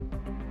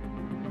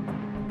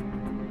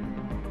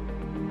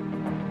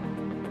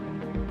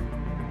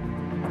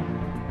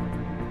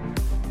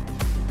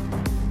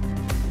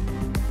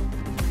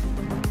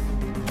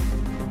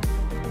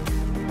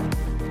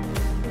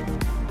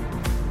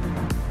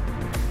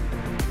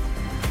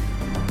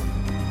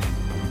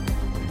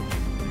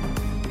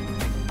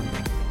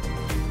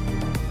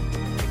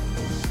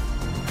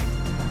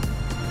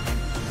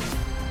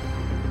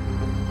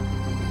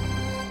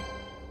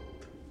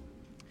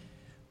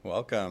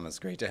Welcome. It's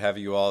great to have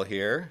you all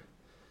here.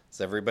 Is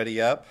everybody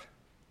up?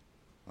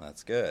 Well,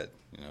 that's good,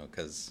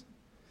 because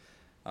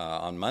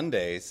on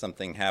Monday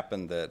something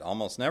happened that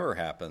almost never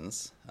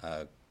happens.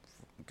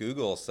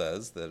 Google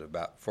says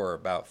that for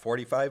about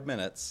 45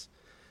 minutes,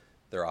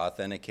 their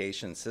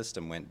authentication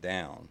system went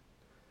down.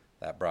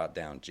 That brought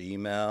down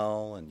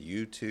Gmail and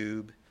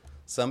YouTube.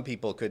 Some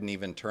people couldn't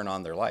even turn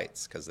on their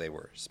lights because they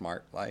were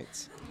smart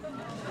lights.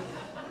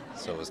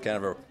 So it was kind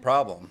of a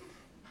problem.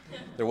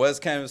 There was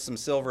kind of some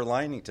silver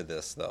lining to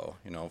this, though.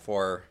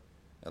 For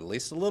at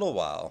least a little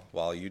while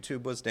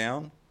YouTube was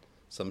down,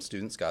 some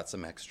students got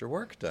some extra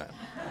work done.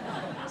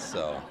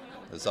 So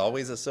there's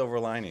always a silver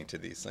lining to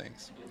these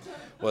things.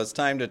 Well, it's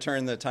time to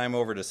turn the time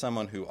over to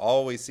someone who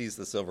always sees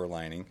the silver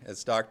lining.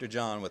 It's Dr.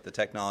 John with the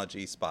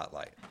Technology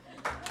Spotlight.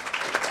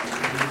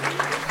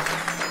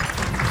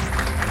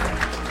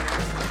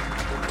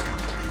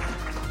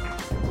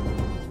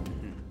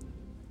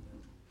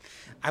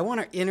 I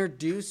want to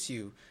introduce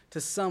you to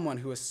someone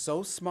who is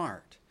so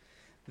smart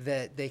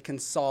that they can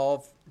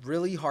solve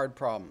really hard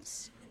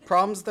problems.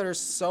 Problems that are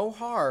so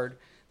hard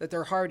that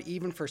they're hard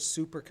even for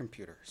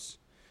supercomputers.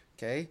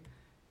 Okay?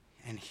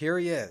 And here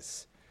he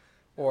is,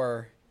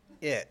 or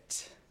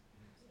it.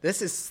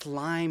 This is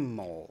slime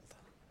mold.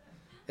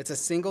 It's a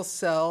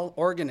single-cell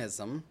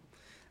organism,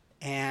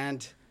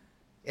 and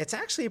it's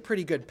actually a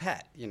pretty good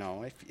pet.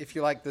 If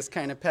you like this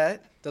kind of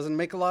pet, doesn't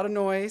make a lot of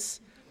noise.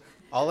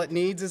 All it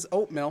needs is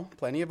oatmeal,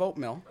 plenty of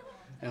oatmeal,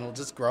 and it'll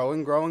just grow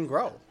and grow and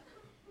grow,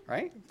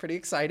 right? Pretty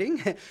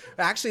exciting.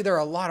 Actually, there are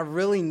a lot of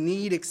really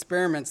neat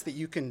experiments that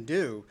you can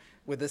do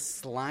with this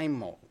slime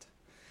mold.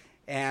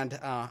 And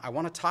I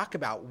want to talk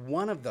about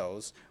one of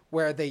those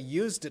where they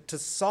used it to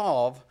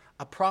solve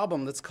a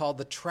problem that's called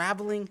the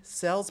traveling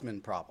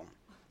salesman problem.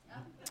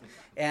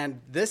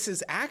 And this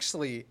is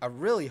actually a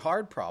really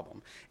hard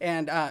problem.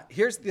 And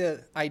here's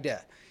the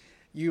idea.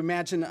 You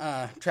imagine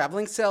a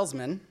traveling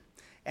salesman,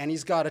 and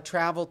he's got to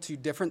travel to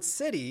different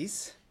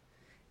cities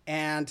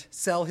and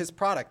sell his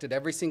product at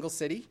every single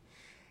city.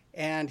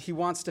 And he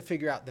wants to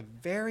figure out the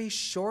very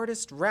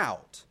shortest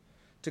route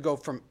to go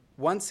from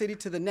one city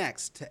to the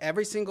next, to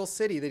every single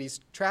city that he's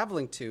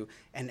traveling to,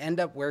 and end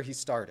up where he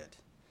started.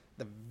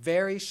 The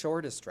very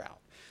shortest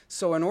route.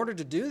 So in order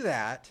to do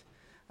that,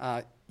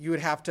 you would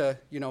have to,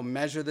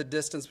 measure the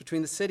distance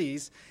between the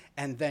cities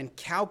and then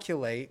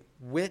calculate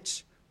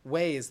which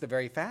way is the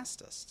very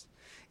fastest.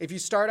 If you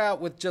start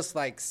out with just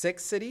like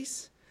 6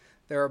 cities,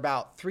 there are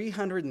about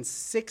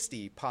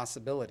 360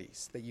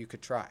 possibilities that you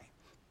could try.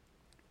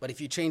 But if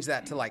you change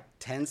that to like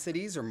 10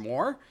 cities or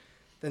more,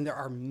 then there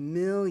are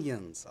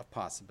millions of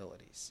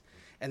possibilities.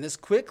 And this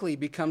quickly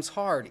becomes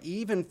hard,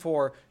 even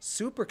for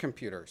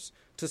supercomputers,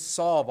 to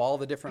solve all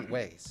the different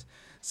ways.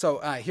 So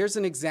here's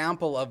an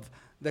example of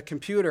the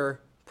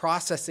computer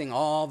processing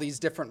all these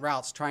different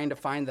routes, trying to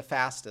find the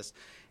fastest.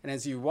 And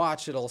as you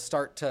watch, it'll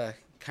start to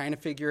kind of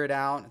figure it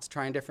out. It's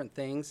trying different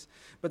things.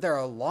 But there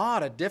are a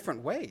lot of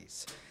different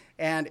ways.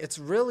 And it's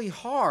really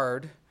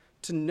hard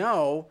to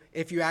know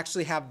if you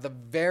actually have the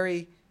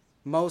very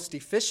most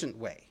efficient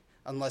way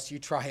unless you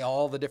try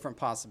all the different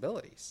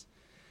possibilities.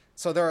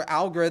 So there are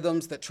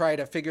algorithms that try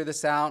to figure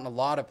this out, and a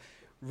lot of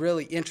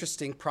really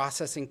interesting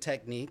processing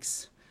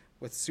techniques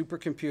with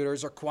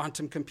supercomputers or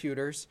quantum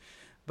computers.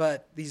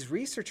 But these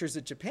researchers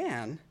at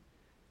Japan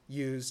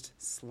used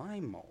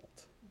slime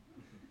mold.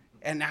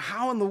 And now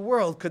how in the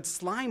world could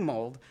slime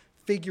mold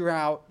figure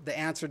out the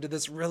answer to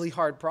this really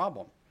hard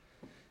problem?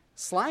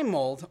 Slime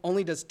mold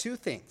only does 2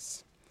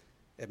 things.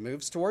 It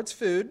moves towards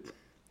food,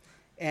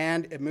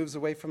 and it moves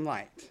away from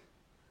light.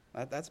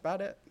 That's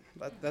about it.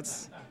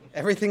 That's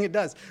everything it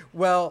does.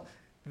 Well,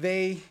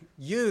 they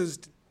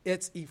used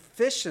its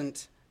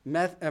efficient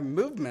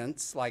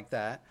movements like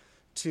that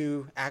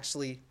to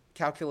actually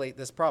calculate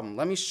this problem.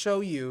 Let me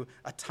show you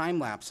a time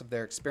lapse of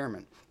their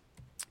experiment.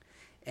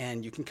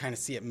 And you can kind of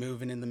see it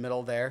moving in the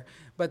middle there.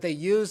 But they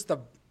used the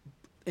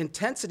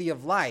intensity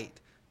of light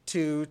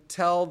to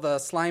tell the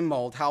slime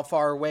mold how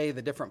far away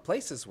the different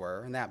places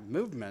were, and that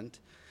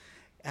movement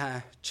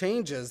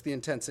changes the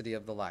intensity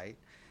of the light.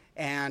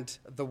 And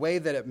the way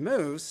that it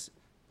moves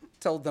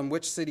told them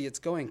which city it's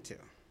going to,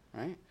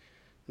 right?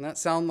 Doesn't that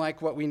sound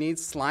like what we need?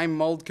 Slime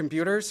mold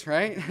computers,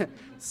 right?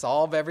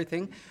 Solve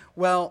everything.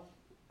 Well,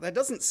 that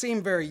doesn't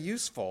seem very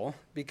useful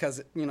because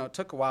it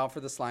took a while for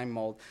the slime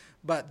mold.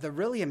 But the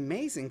really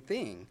amazing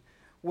thing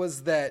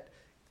was that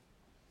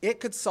it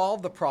could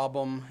solve the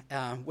problem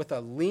with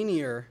a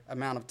linear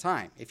amount of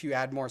time if you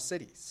add more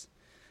cities.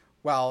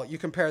 Well, you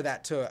compare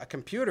that to a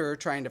computer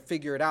trying to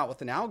figure it out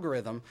with an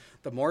algorithm.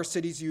 The more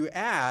cities you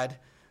add,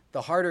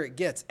 the harder it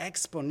gets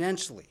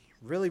exponentially.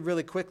 Really,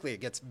 really quickly, it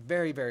gets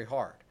very, very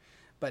hard.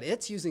 But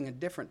it's using a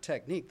different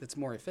technique that's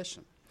more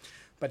efficient.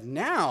 But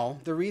now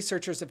the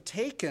researchers have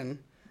taken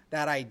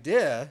that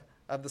idea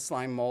of the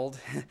slime mold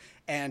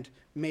and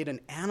made an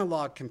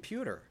analog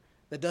computer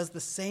that does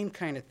the same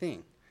kind of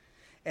thing.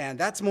 And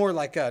that's more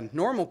like a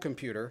normal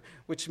computer,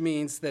 which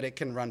means that it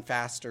can run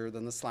faster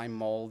than the slime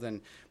mold and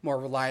more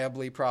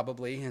reliably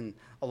probably, and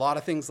a lot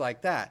of things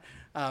like that.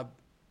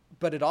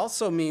 But it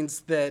also means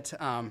that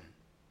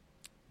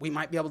we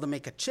might be able to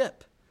make a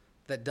chip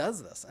that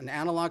does this, an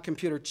analog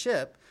computer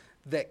chip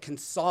that can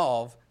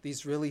solve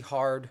these really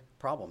hard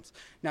problems.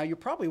 Now, you're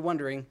probably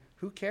wondering,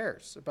 who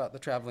cares about the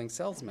traveling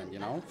salesman,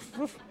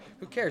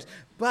 Who cares?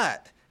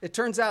 But it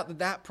turns out that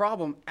that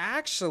problem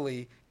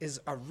actually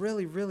is a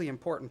really, really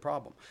important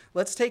problem.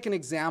 Let's take an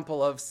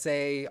example of,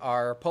 say,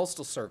 our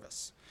postal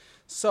service.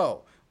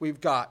 So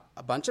we've got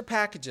a bunch of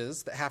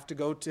packages that have to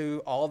go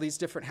to all these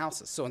different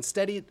houses. So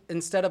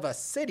instead of a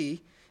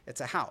city,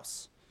 it's a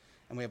house.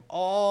 And we have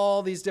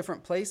all these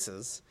different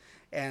places.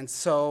 And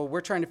so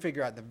we're trying to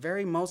figure out the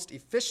very most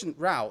efficient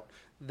route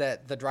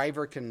that the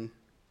driver can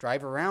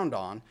drive around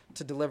on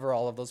to deliver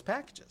all of those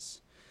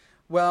packages.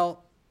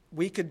 Well,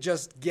 we could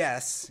just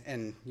guess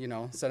and,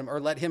 set him,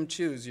 or let him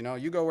choose,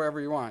 you go wherever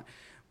you want.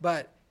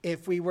 But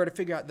if we were to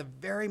figure out the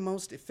very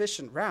most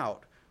efficient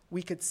route,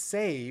 we could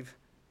save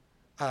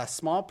a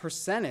small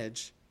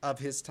percentage of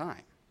his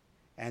time.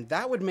 And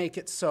that would make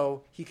it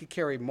so he could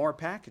carry more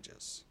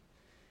packages.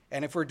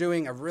 And if we're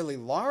doing a really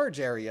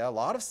large area, a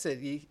lot of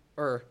city,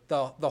 or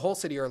the whole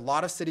city, or a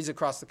lot of cities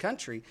across the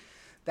country,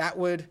 that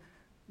would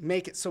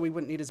make it so we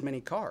wouldn't need as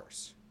many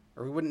cars,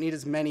 or we wouldn't need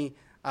as many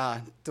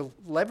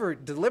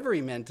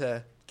delivery men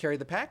to carry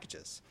the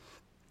packages.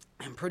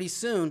 And pretty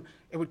soon,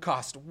 it would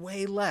cost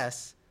way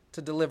less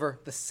to deliver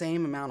the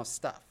same amount of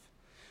stuff.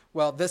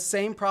 Well, this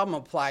same problem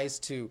applies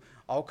to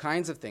all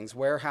kinds of things,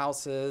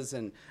 warehouses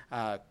and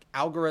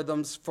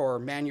algorithms for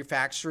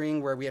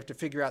manufacturing, where we have to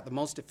figure out the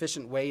most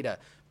efficient way to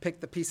pick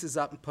the pieces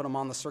up and put them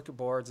on the circuit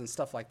boards and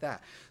stuff like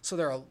that. So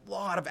there are a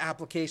lot of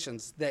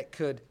applications that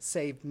could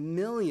save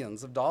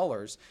millions of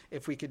dollars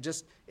if we could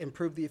just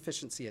improve the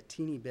efficiency a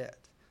teeny bit.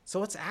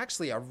 So it's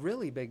actually a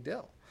really big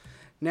deal.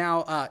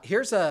 Now,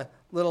 here's a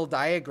little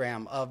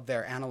diagram of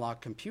their analog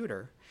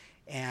computer.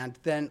 And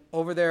then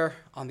over there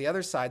on the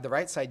other side, the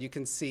right side, you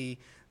can see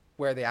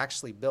where they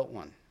actually built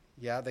one.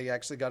 Yeah, they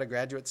actually got a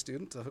graduate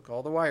student to hook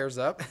all the wires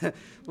up.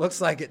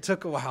 Looks like it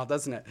took a while,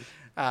 doesn't it?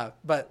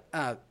 But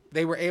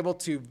they were able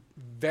to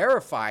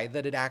verify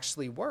that it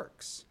actually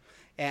works.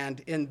 And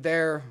in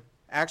their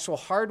actual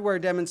hardware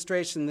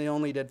demonstration, they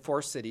only did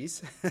 4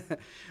 cities,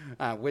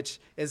 which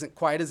isn't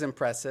quite as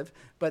impressive.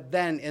 But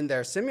then in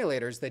their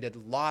simulators, they did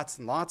lots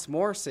and lots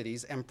more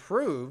cities and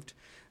proved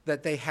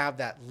that they have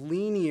that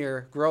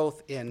linear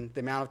growth in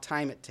the amount of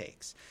time it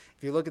takes.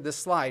 If you look at this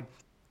slide,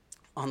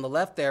 on the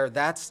left there,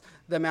 that's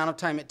the amount of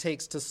time it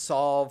takes to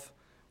solve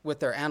with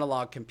their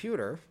analog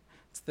computer.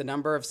 It's the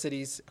number of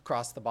cities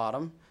across the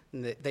bottom.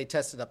 And they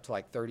tested up to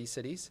like 30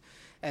 cities.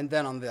 And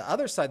then on the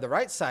other side, the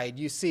right side,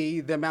 you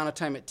see the amount of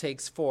time it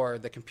takes for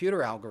the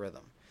computer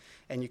algorithm.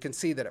 And you can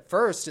see that at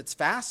first it's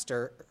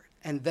faster,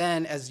 and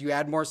then as you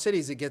add more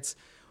cities, it gets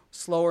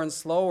slower and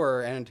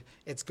slower, and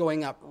it's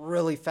going up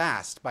really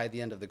fast by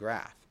the end of the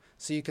graph.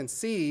 So you can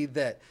see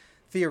that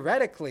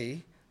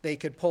theoretically, they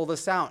could pull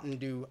this out and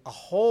do a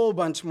whole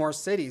bunch more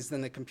cities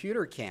than the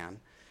computer can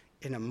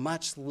in a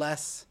much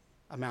less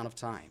amount of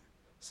time.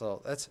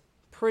 So that's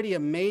pretty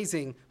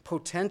amazing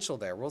potential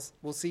there.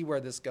 We'll see where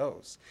this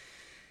goes.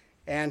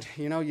 And,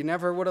 you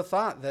never would have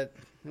thought that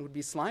it would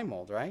be slime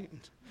mold, right?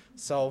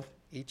 So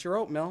eat your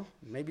oatmeal.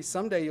 Maybe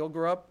someday you'll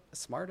grow up as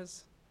smart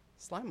as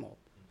slime mold.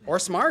 Or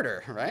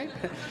smarter, right?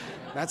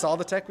 That's all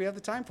the tech we have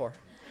the time for.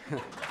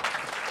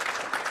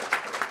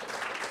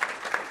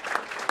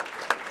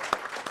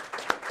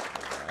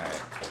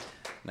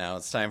 Now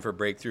it's time for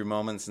Breakthrough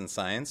Moments in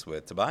Science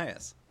with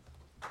Tobias.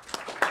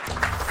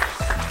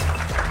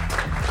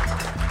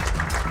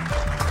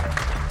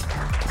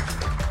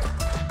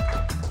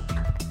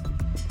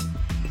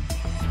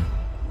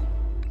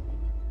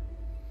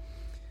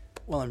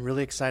 Well, I'm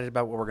really excited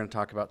about what we're going to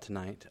talk about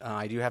tonight.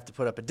 I do have to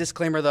put up a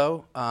disclaimer,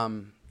 though.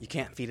 You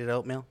can't feed it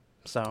oatmeal,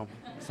 so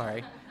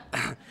sorry.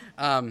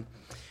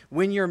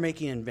 When you're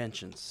making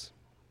inventions,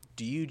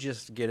 do you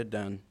just get it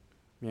done,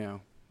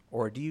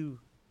 or do you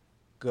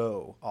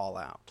go all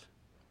out?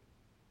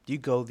 Do you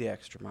go the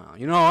extra mile?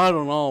 I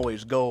don't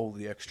always go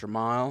the extra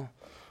mile,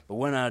 but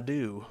when I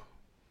do,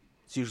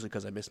 it's usually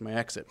because I missed my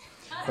exit.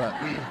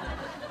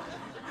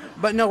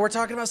 But no, we're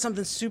talking about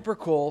something super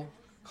cool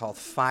called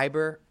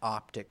fiber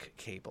optic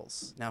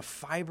cables. Now,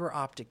 fiber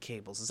optic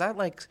cables, is that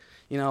like,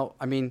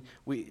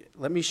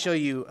 let me show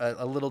you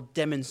a little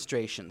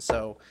demonstration.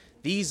 So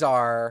these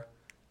are,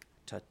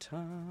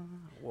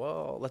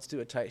 whoa, let's do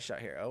a tight shot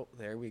here. Oh,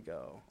 there we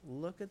go.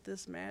 Look at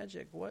this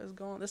magic. What is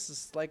going on? This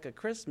is like a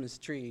Christmas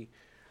tree.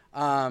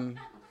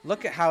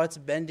 Look at how it's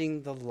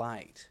bending the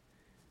light.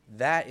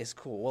 That is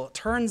cool. Well, it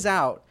turns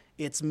out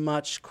it's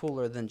much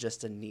cooler than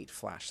just a neat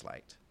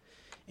flashlight.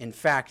 In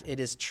fact, it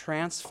has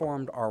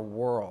transformed our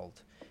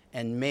world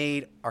and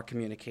made our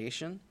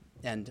communication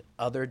and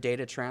other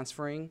data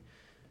transferring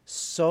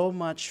so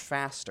much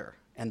faster,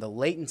 and the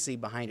latency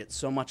behind it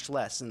so much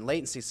less. And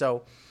latency,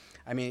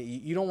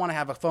 you don't want to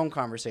have a phone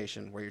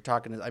conversation where you're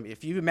talking to,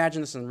 if you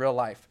imagine this in real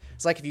life,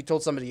 it's like if you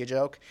told somebody a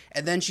joke,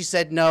 and then she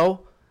said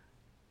no,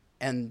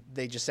 and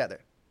they just sat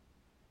there.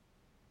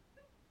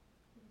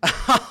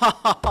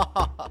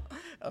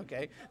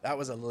 Okay, that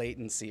was a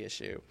latency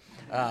issue.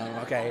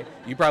 Okay,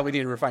 you probably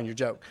need to refine your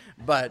joke.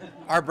 But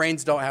our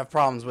brains don't have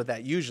problems with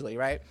that usually,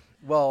 right?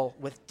 Well,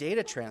 with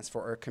data transfer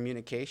or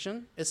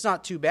communication, it's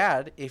not too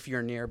bad if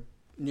you're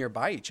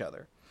nearby each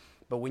other.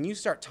 But when you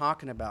start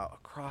talking about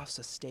across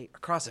a state,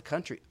 across a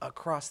country,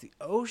 across the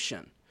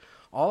ocean,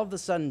 all of a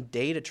sudden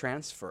data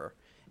transfer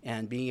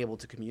and being able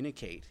to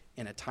communicate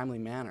in a timely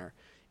manner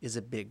is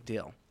a big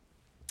deal.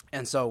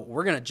 And so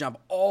we're going to jump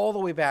all the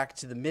way back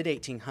to the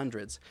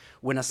mid-1800s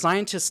when a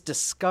scientist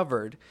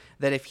discovered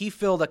that if he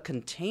filled a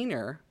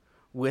container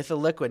with a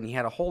liquid and he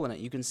had a hole in it,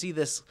 you can see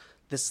this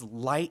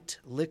light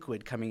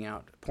liquid coming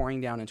out,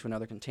 pouring down into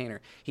another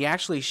container. He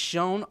actually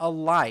shone a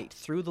light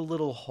through the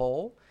little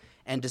hole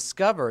and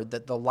discovered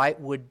that the light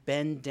would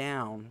bend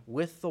down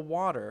with the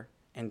water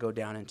and go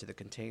down into the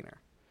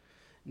container.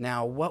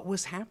 Now, what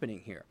was happening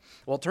here?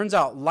 Well, it turns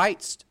out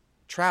light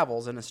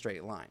travels in a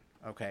straight line,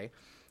 okay?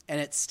 And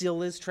it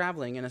still is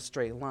traveling in a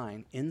straight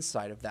line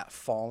inside of that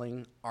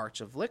falling arch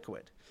of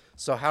liquid.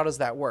 So how does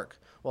that work?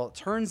 Well, it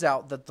turns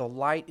out that the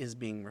light is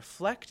being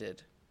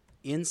reflected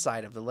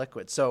inside of the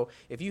liquid. So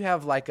if you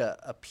have like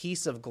a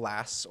piece of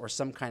glass or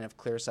some kind of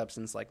clear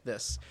substance like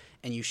this,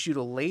 and you shoot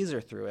a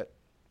laser through it,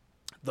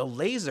 the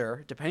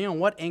laser, depending on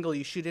what angle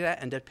you shoot it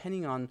at and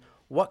depending on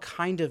what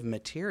kind of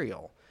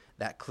material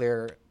that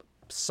clear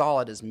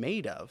solid is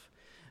made of,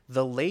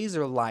 the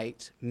laser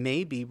light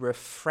may be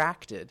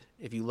refracted.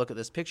 If you look at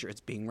this picture,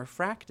 it's being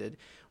refracted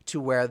to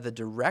where the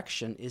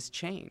direction is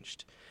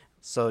changed.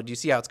 So do you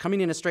see how it's coming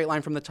in a straight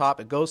line from the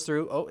top? It goes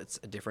through, oh, it's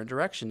a different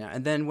direction now.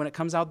 And then when it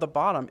comes out the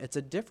bottom, it's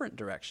a different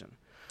direction.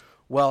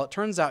 Well, it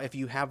turns out if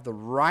you have the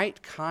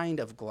right kind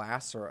of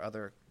glass or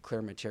other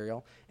clear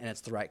material, and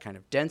it's the right kind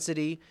of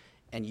density,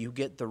 and you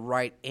get the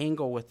right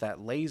angle with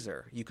that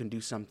laser, you can do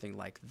something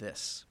like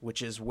this,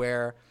 which is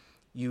where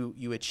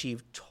you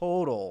achieve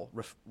total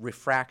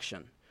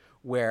refraction,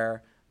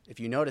 where if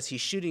you notice he's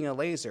shooting a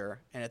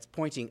laser and it's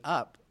pointing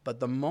up, but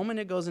the moment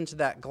it goes into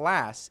that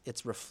glass,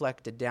 it's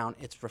reflected down.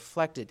 It's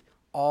reflected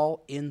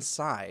all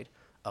inside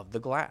of the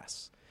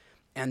glass.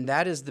 And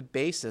that is the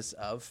basis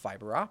of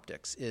fiber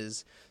optics,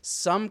 is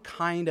some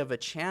kind of a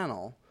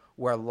channel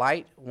where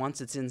light, once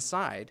it's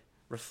inside,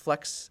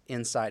 reflects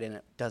inside and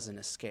it doesn't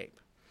escape.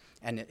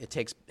 And it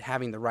takes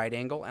having the right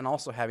angle and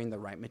also having the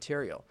right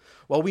material.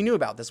 Well, we knew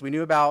about this. We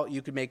knew about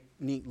you could make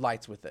neat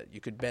lights with it. You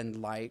could bend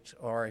light,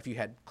 or if you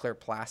had clear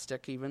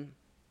plastic even.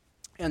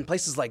 And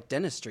places like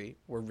dentistry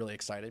were really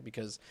excited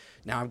because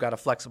now I've got a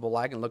flexible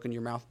light and look in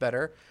your mouth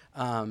better.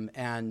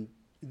 And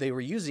they were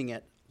using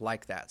it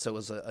like that. So it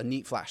was a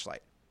neat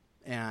flashlight.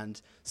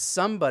 And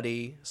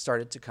somebody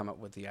started to come up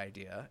with the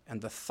idea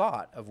and the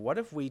thought of what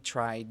if we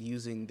tried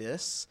using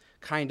this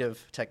kind of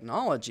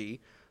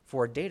technology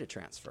for data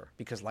transfer,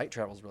 because light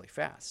travels really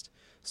fast.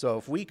 So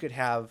if we could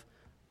have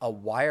a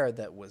wire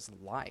that was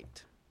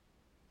light,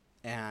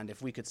 and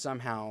if we could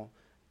somehow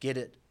get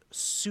it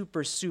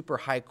super, super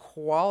high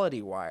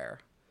quality wire,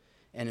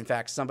 and in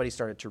fact somebody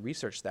started to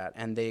research that,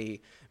 and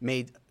they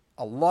made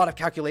a lot of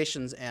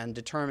calculations and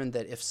determined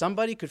that if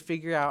somebody could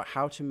figure out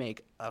how to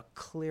make a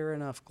clear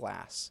enough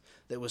glass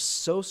that was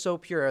so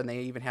pure, and they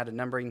even had a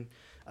numbering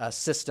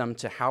system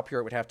to how pure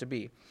it would have to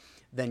be,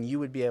 then you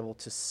would be able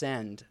to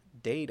send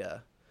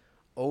data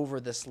over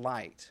this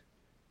light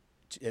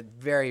at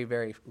very,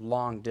 very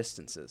long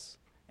distances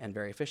and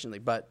very efficiently.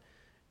 But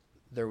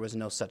there was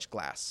no such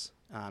glass.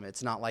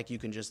 It's not like you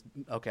can just,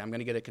 okay, I'm going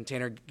to get a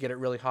container, get it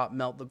really hot,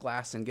 melt the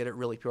glass, and get it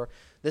really pure.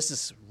 This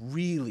is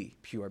really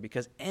pure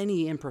because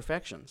any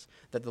imperfections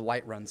that the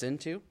light runs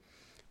into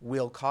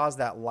will cause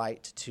that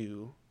light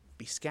to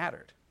be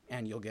scattered,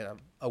 and you'll get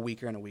a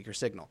weaker and a weaker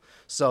signal.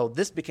 So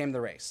this became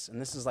the race, and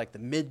this is like the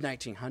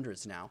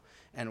mid-1900s now,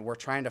 and we're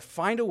trying to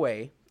find a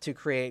way to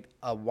create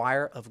a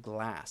wire of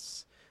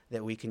glass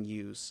that we can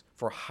use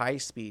for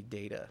high-speed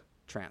data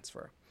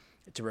transfer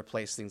to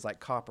replace things like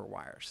copper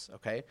wires,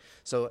 okay?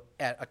 So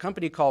at a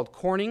company called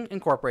Corning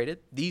Incorporated,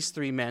 these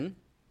three men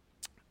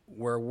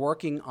were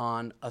working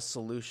on a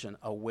solution,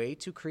 a way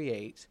to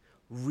create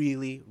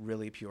really,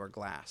 really pure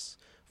glass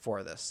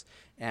for this.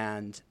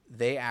 And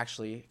they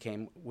actually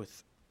came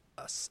with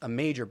a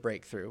major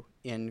breakthrough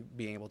in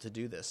being able to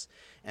do this.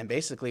 And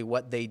basically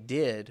what they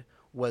did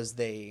was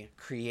they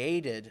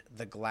created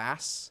the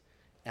glass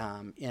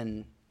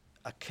in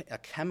a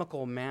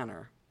chemical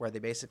manner where they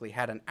basically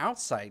had an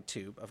outside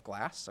tube of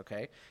glass,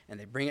 okay, and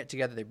they bring it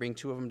together, they bring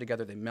two of them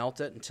together, they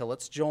melt it until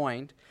it's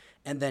joined,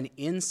 and then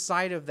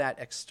inside of that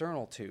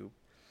external tube,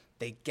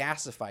 they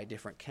gasify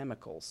different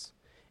chemicals,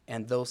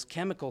 and those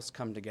chemicals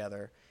come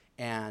together,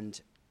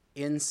 and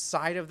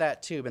inside of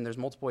that tube, and there's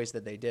multiple ways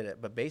that they did it,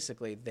 but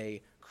basically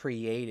they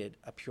created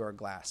a pure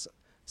glass,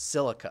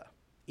 silica,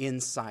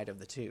 inside of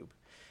the tube.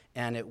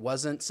 And it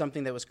wasn't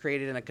something that was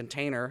created in a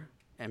container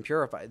and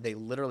purified. They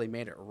literally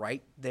made it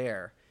right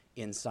there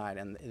inside,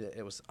 and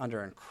it was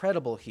under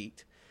incredible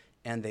heat,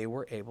 and they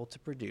were able to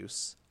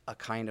produce a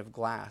kind of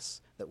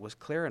glass that was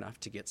clear enough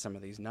to get some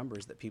of these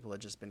numbers that people had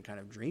just been kind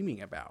of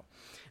dreaming about.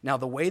 Now,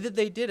 the way that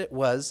they did it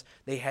was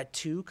they had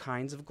two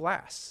kinds of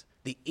glass.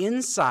 The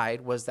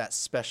inside was that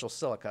special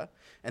silica,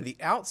 and the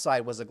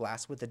outside was a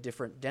glass with a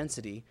different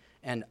density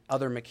and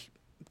other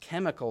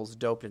chemicals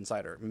doped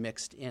inside or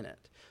mixed in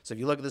it. So if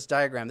you look at this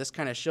diagram, this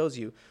kind of shows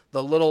you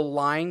the little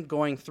line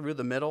going through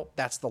the middle,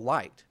 that's the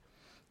light.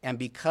 And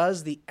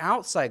because the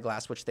outside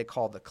glass, which they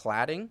call the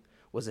cladding,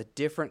 was a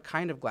different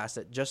kind of glass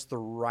at just the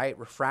right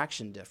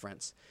refraction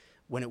difference,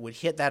 when it would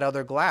hit that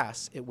other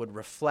glass, it would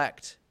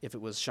reflect, if it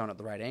was shown at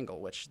the right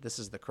angle, which this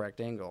is the correct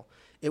angle,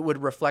 it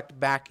would reflect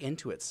back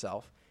into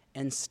itself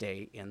and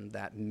stay in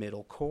that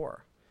middle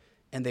core.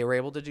 And they were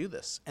able to do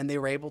this. And they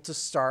were able to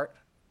start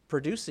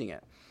producing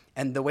it.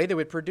 And the way they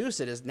would produce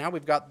it is now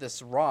we've got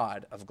this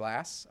rod of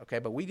glass, okay,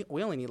 but we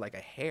only need like a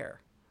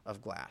hair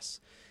of glass.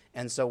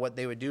 And so what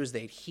they would do is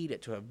they'd heat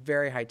it to a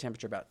very high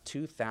temperature, about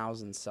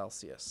 2,000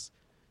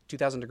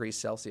 degrees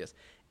Celsius.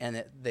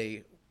 And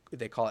they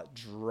call it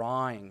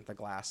drawing the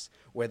glass,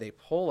 where they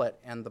pull it,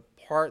 and the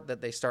part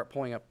that they start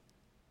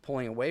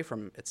pulling away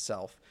from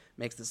itself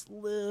makes this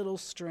little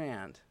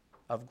strand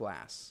of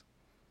glass.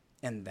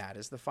 And that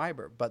is the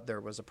fiber. But there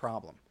was a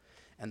problem.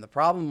 And the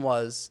problem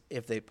was,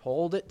 if they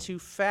pulled it too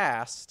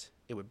fast,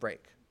 it would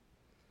break.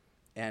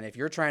 And if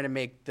you're trying to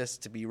make this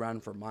to be run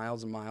for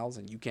miles and miles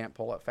and you can't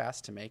pull it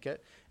fast to make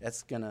it,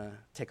 it's going to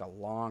take a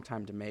long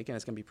time to make, and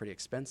it's going to be pretty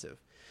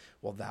expensive.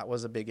 Well, that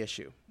was a big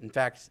issue. In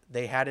fact,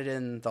 they had it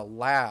in the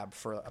lab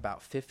for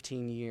about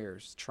 15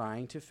 years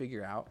trying to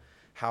figure out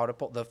how to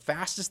pull. The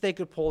fastest they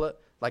could pull it,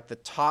 like the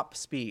top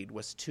speed,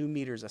 was 2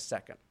 meters a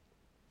second.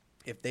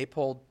 If they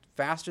pulled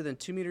faster than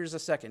 2 meters a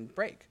second,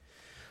 break.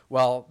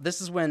 Well,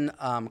 this is when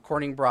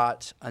Corning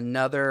brought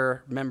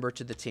another member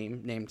to the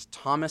team named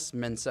Thomas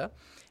Mensa,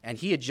 and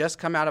he had just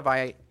come out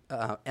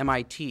of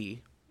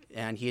MIT,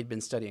 and he had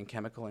been studying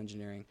chemical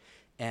engineering,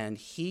 and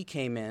he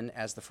came in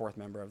as the fourth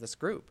member of this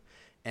group.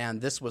 And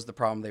this was the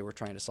problem they were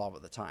trying to solve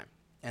at the time.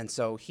 And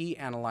so he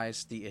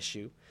analyzed the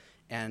issue,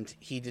 and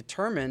he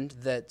determined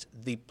that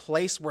the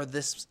place where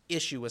this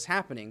issue was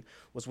happening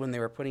was when they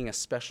were putting a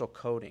special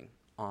coating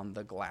on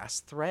the glass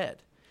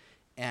thread.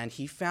 And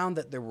he found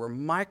that there were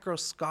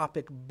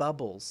microscopic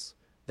bubbles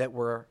that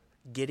were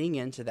getting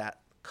into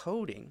that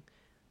coating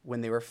when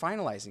they were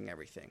finalizing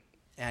everything.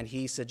 And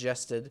he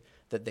suggested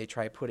that they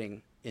try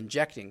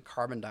injecting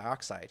carbon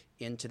dioxide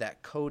into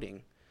that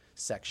coating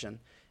section.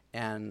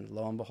 And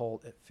lo and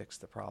behold, it fixed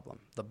the problem.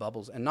 The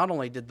bubbles, and not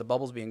only did the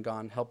bubbles being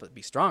gone help it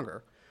be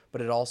stronger, but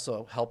it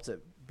also helped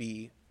it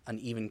be an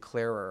even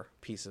clearer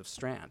piece of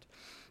strand.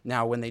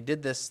 Now, when they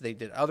did this, they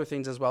did other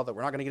things as well that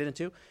we're not going to get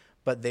into,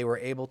 but they were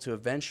able to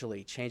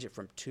eventually change it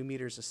from 2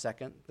 meters a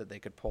second that they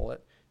could pull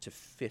it to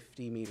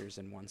 50 meters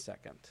in 1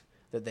 second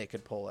that they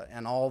could pull it.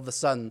 And all of a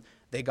sudden,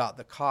 they got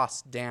the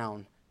cost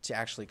down to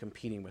actually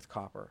competing with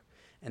copper.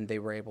 And they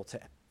were able to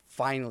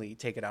finally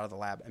take it out of the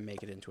lab and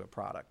make it into a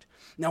product.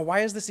 Now, why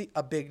is this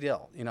a big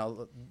deal? You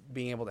know,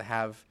 being able to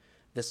have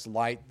this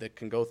light that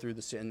can go through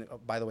the, and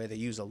by the way, they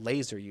use a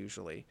laser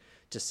usually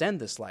to send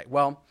this light.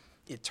 Well,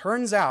 it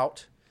turns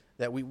out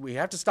that we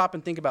have to stop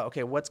and think about,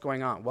 okay, what's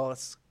going on? Well,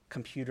 it's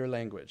computer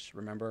language.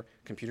 Remember,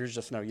 computers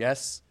just know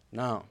yes,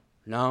 no,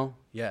 no,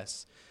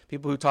 yes.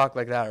 People who talk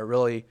like that are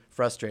really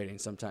frustrating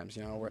sometimes,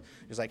 you know, where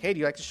it's like, hey, do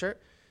you like the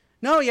shirt?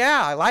 No,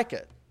 yeah, I like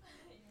it.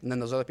 And then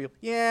those other people,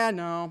 yeah,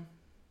 no,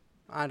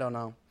 I don't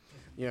know.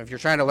 You know, if you're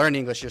trying to learn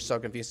English, you're so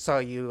confused. So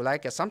you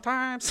like it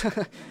sometimes?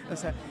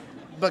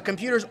 But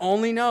computers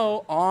only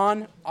know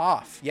on,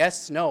 off,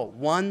 yes, no,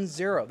 1,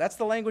 0. That's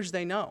the language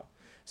they know.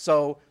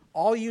 So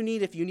all you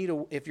need,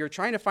 if you're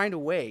trying to find a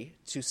way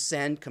to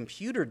send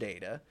computer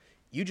data,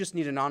 you just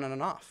need an on and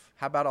an off.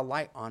 How about a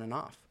light on and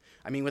off?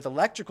 I mean, with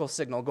electrical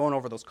signal going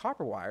over those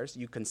copper wires,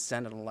 you can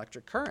send an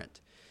electric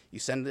current. You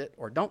send it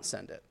or don't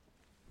send it.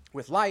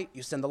 With light,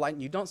 you send the light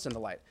and you don't send the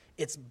light.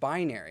 It's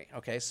binary,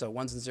 okay, so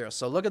 1s and 0s.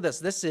 So look at this.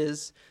 This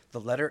is the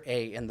letter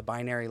A in the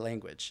binary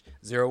language,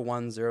 0,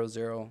 1, 0,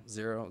 0,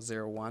 0,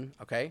 0, 1,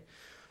 okay?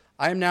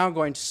 I am now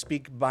going to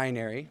speak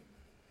binary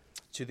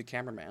to the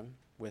cameraman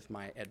with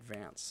my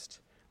advanced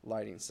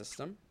lighting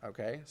system,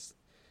 okay?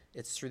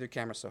 It's through the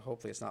camera, so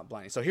hopefully it's not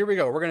blinding. So here we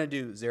go. We're going to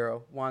do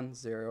 0, 1,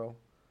 0,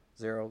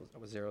 0,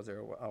 0,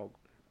 0. Oh,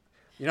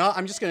 you know,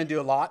 I'm just going to do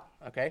a lot,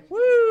 okay?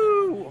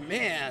 Woo,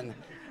 man.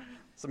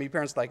 Some of you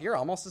parents are like, you're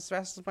almost as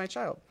fast as my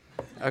child.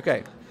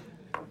 Okay.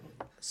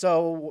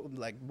 So,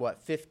 like,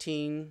 what,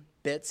 15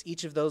 bits?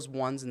 Each of those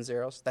 1s and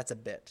 0s, that's a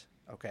bit,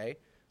 okay?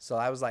 So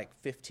I was like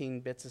 15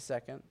 bits a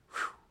second.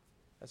 Whew,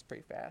 that's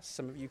pretty fast.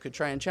 Some of you could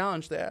try and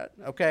challenge that,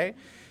 okay?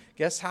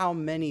 Guess how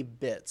many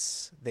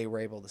bits they were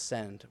able to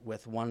send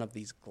with one of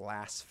these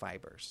glass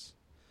fibers?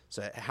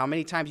 So how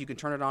many times you can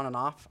turn it on and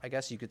off, I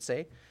guess you could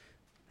say.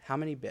 How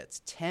many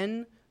bits?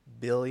 10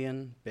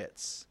 billion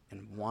bits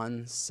in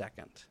 1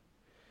 second.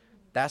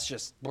 That's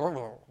just,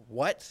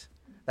 what?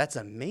 That's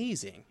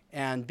amazing.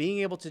 And being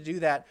able to do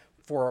that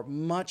for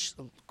much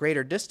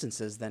greater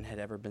distances than had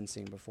ever been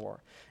seen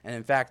before. And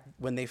in fact,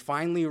 when they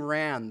finally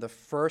ran the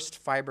first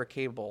fiber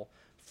cable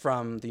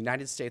from the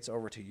United States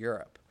over to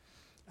Europe,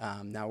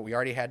 now we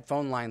already had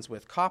phone lines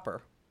with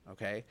copper,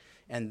 okay?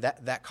 And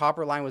that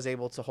copper line was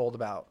able to hold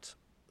about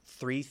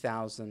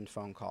 3,000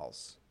 phone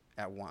calls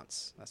at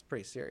once. That's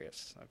pretty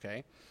serious,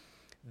 okay?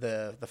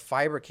 The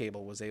fiber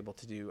cable was able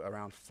to do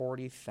around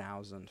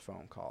 40,000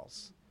 phone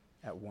calls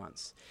at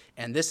once.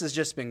 And this has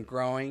just been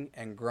growing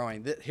and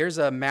growing. Here's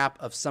a map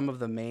of some of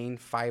the main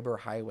fiber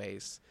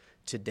highways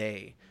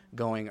today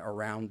going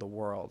around the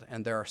world.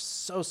 And there are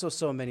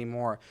so many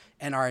more.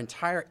 And our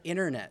entire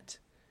internet,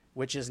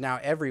 which is now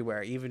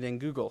everywhere, even in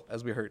Google,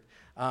 as we heard,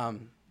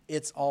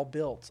 it's all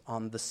built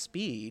on the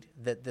speed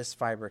that this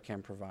fiber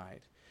can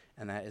provide.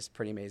 And that is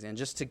pretty amazing. And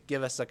just to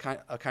give us a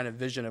kind of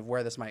vision of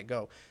where this might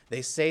go,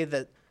 they say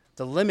that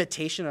the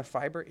limitation of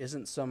fiber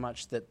isn't so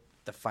much that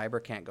the fiber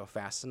can't go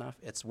fast enough.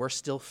 It's we're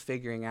still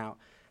figuring out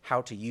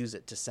how to use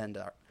it to send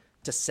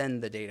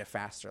the data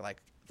faster.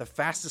 Like the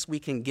fastest we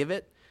can give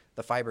it,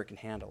 the fiber can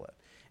handle it.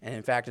 And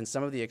in fact, in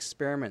some of the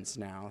experiments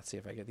now, let's see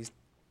if I get these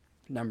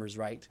numbers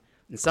right.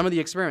 In some of the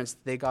experiments,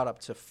 they got up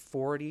to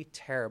 40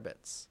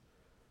 terabits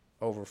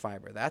over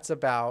fiber. That's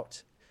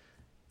about,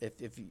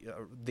 if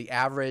the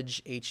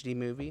average HD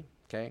movie,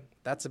 okay,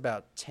 that's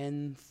about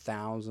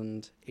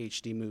 10,000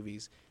 HD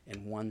movies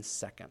in 1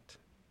 second.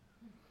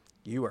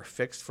 You are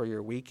fixed for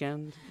your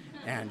weekend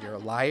and your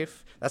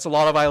life. That's a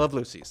lot of I Love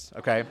Lucy's,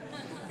 okay?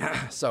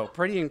 So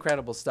pretty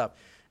incredible stuff.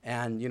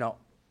 And,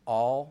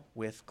 all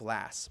with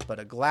glass, but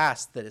a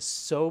glass that is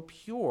so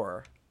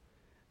pure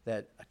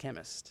that a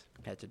chemist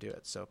had to do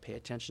it. So pay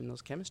attention to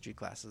those chemistry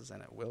classes,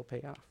 and it will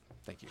pay off.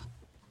 Thank you.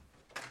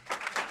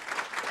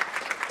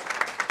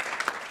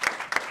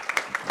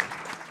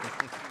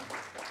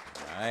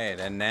 All right,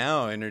 and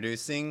now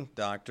introducing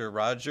Dr.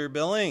 Roger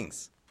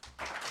Billings.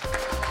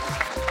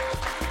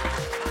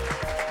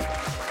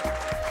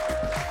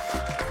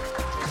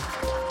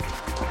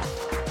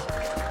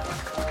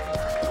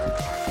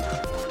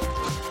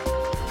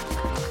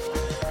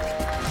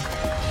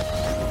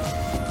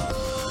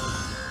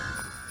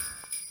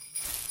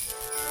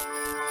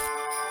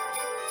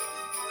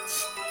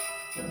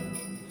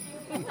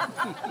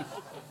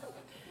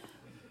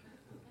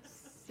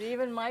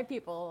 Even my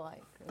people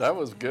like it. That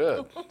was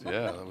good.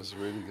 Yeah, that was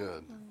really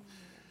good.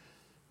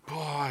 Boy,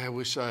 I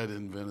wish I had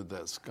invented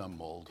that scum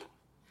mold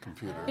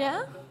computer.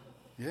 Yeah?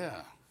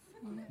 Yeah.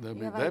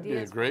 That'd have be a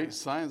ideas for great it.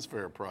 science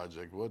fair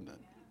project, wouldn't it?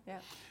 Yeah.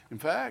 In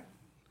fact,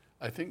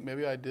 I think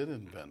maybe I did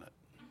invent it.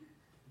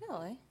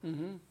 Really?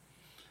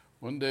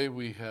 One day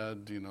we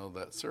had,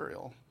 that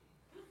cereal.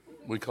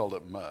 We called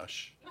it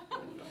mush.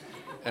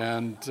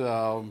 And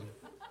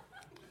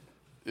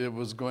it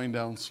was going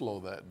down slow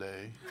that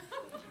day.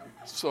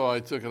 So I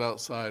took it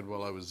outside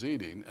while I was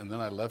eating, and then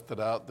I left it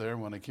out there.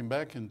 When I came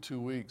back in 2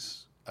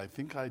 weeks, I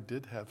think I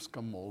did have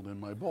scum mold in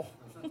my bowl.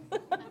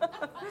 But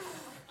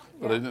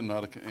I didn't know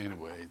how to,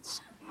 anyway,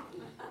 it's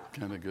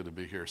kind of good to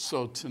be here.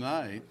 So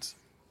tonight,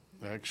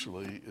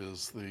 actually,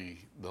 is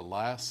the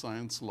last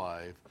Science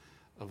Live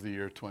of the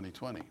year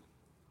 2020.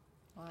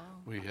 Wow.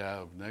 We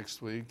have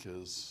next week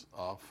is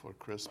off for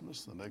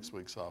Christmas, the next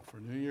week's off for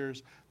New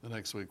Year's, the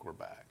next week we're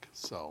back.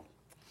 So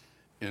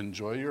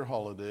enjoy your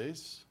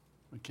holidays.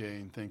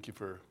 McCain, thank you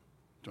for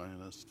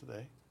joining us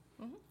today.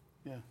 Mm-hmm.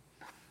 Yeah.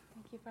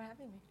 Thank you for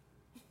having me.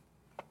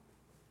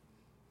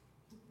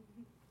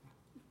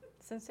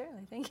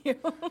 Sincerely, thank you.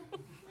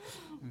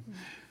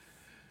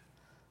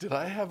 Did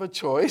I have a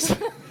choice?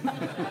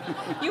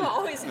 You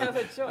always have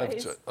a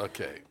choice.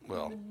 Okay,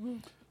 well,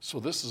 so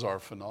this is our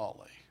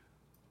finale.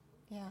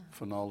 Yeah.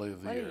 Finale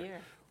of the What a year.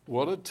 year.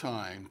 What a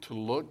time to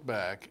look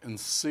back and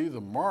see the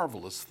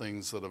marvelous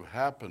things that have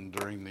happened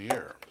during the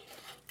year.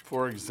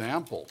 For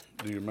example,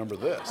 do you remember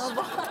this?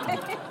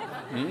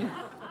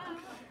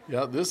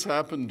 Yeah, this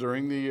happened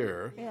during the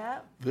year.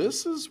 Yeah.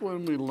 This is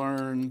when we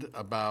learned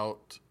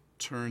about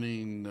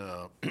turning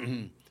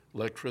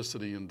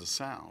electricity into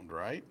sound,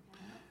 right?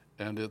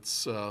 And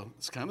it's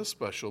kind of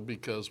special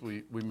because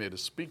we made a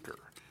speaker.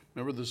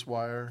 Remember this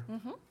wire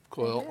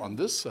coil? On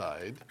this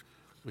side,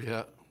 we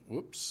had,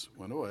 whoops,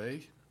 went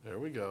away. There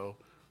we go.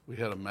 We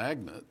had a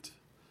magnet.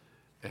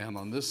 And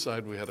on this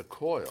side, we had a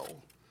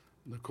coil.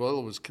 And the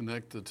coil was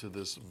connected to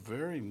this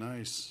very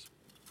nice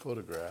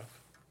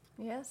photograph.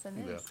 Yes, it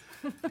is.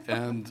 Yeah.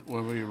 And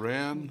when we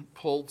ran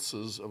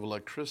pulses of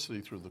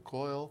electricity through the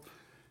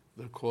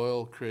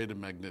coil created a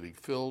magnetic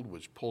field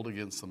which pulled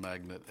against the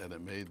magnet, and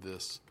it made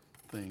this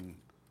thing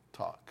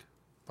talk,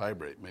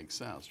 vibrate, make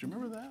sounds. Do you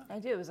remember that? I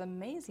do. It was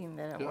amazing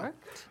that it Yeah.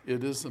 worked.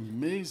 It is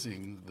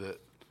amazing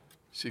that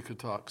she could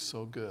talk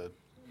so good,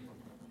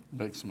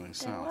 make so many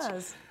sounds. It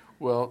was.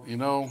 Well,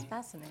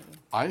 Fascinating.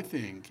 I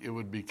think it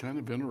would be kind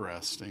of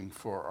interesting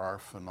for our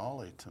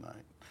finale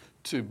tonight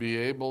to be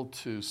able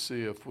to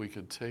see if we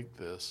could take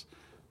this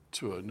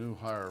to a new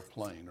higher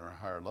plane or a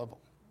higher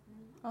level.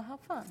 Oh, how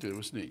fun. It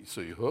was neat.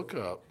 So you hook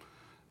up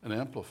an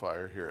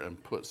amplifier here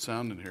and put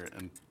sound in here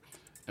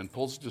and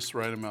pulls just the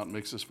right amount,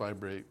 makes this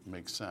vibrate,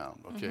 makes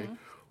sound, okay?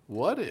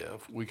 What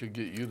if we could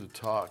get you to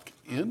talk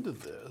into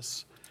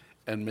this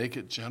and make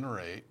it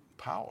generate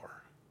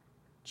power,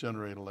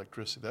 generate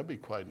electricity? That'd be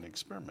quite an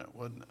experiment,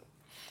 wouldn't it?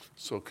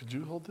 So could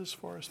you hold this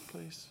for us,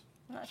 please?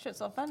 I'm not sure it's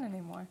so fun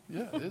anymore.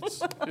 Yeah,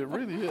 it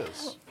really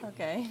is.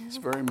 Okay. It's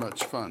very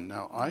much fun.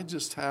 Now, I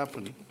just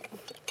happen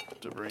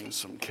to bring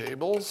some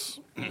cables.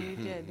 You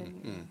did,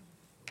 didn't you?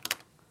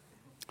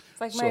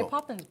 It's like Mary So-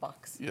 Poppins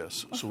box.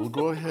 Yes, so we'll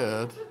go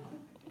ahead.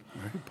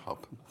 Mary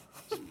Poppins.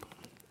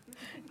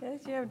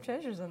 Yes, you have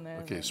treasures in there.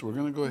 Okay, so we're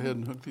going to go ahead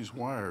and hook these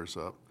wires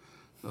up.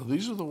 Now,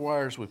 these are the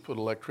wires we put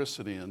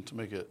electricity in to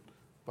make it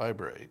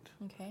vibrate.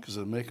 Okay. Because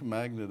they make a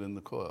magnet in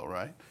the coil,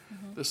 right?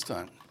 This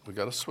time, we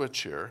got a switch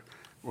here.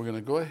 We're going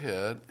to go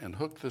ahead and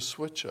hook this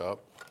switch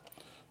up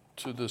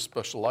to this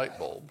special light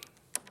bulb,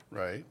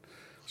 right?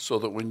 So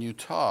that when you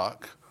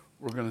talk,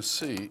 we're going to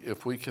see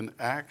if we can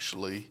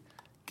actually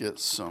get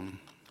some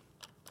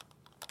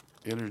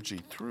energy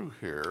through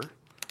here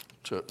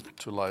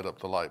to light up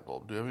the light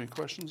bulb. Do you have any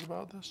questions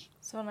about this?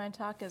 So when I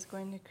talk, it's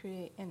going to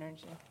create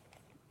energy.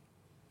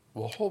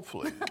 Well,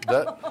 hopefully.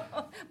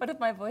 That But if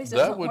my voice doesn't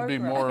that would work be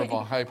more right. of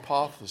a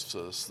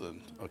hypothesis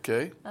than,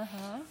 okay?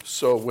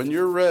 So when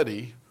you're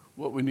ready,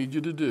 what we need you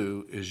to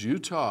do is you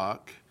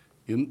talk.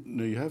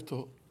 No, you have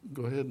to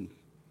go ahead and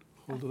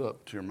hold it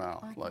up to your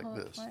mouth I can like hold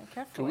it this. quite Can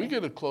carefully. we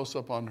get a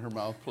close-up on her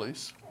mouth,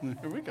 please? Here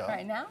we go.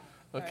 Right now?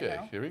 Or Okay,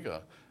 no? here we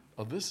go.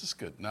 Oh, this is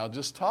good. Now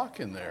just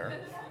talk in there.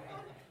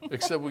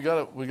 Except we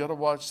gotta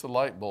watch the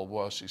light bulb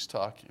while she's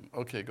talking.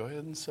 Okay, go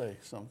ahead and say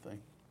something.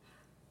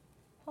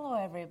 Hello,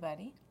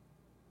 everybody.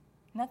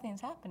 Nothing's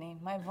happening.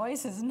 My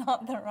voice is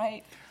not the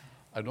right.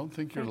 I don't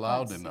think you're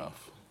Frequency. loud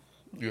enough.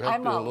 You have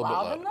I'm to be a not little loud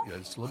bit louder. enough? Yeah,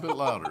 it's a little bit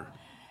louder.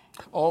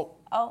 Oh,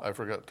 Oh. I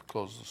forgot to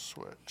close the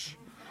switch.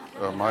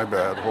 My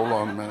bad. Hold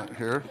on a minute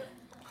here.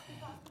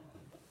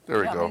 There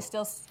we Want me go. to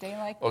still stay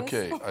like this?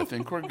 Okay, I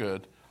think we're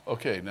good.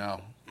 Okay, now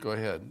go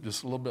ahead.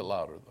 Just a little bit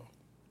louder though.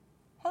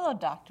 Hello,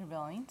 Dr.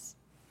 Billings.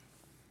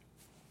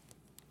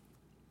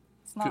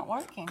 It's not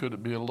working. Could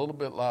it be a little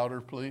bit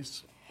louder,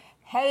 please?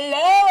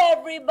 Hello,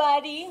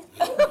 everybody.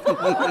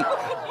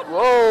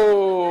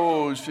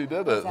 Whoa, she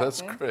did it. that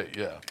That's good? great.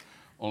 Yeah.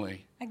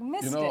 Only, I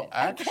missed you know, it.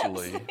 I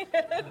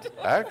can't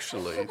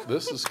actually,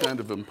 this is kind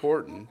of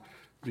important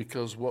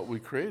because what we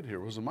created here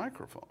was a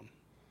microphone.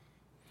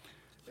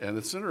 And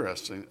it's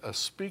interesting, a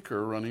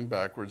speaker running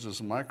backwards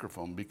is a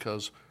microphone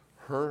because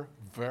her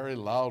very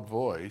loud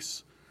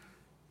voice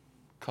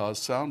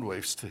caused sound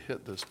waves to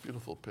hit this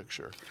beautiful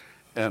picture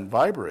and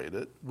vibrate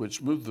it,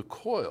 which moved the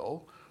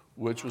coil,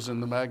 which was in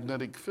the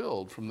magnetic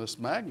field from this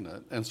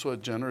magnet, and so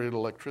it generated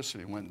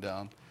electricity, went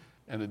down,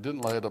 and it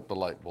didn't light up the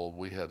light bulb.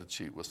 We had to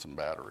cheat with some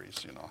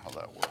batteries, you know how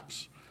that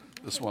works.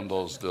 This is one of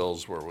those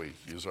deals where we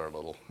use our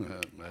little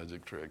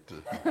magic trick to.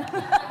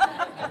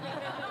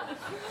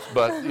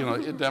 But, you know,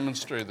 it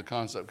demonstrated the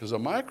concept because a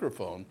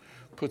microphone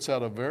puts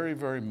out a very,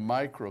 very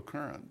micro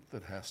current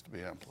that has to be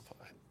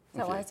amplified. Is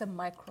that why it's a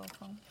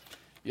microphone?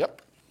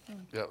 Yep.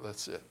 Yep,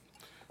 that's it.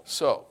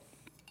 So,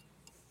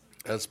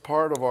 as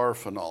part of our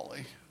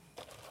finale,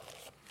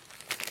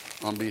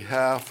 on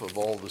behalf of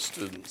all the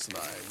students and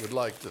I would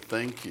like to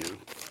thank you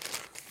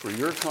for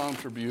your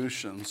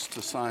contributions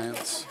to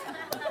science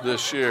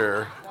this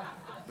year.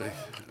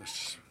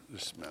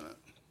 Just a minute.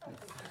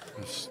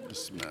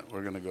 Just a minute.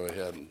 We're going to go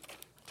ahead and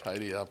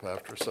tidy up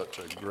after such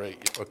a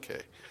great,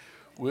 okay.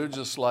 We'd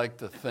just like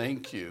to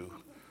thank you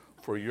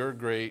for your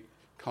great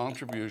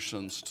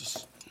contributions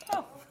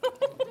to,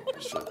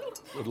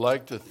 would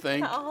like to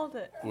thank, I'll hold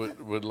it.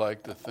 would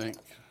like to thank,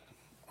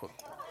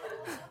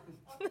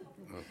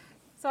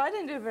 So I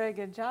didn't do a very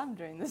good job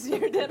during this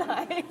year, did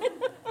I?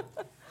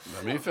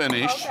 let me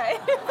finish. Okay.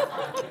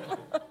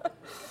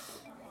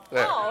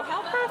 There. Oh,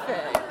 how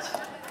perfect.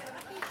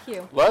 Thank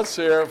you. Let's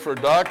hear it for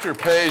Dr.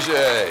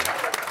 Paget.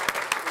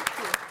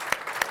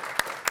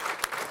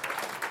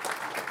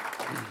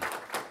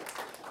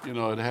 You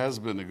know, it has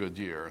been a good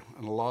year,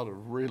 and a lot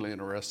of really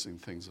interesting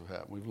things have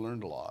happened. We've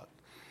learned a lot.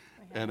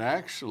 And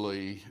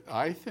actually,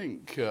 I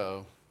think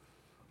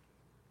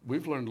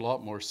we've learned a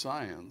lot more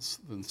science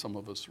than some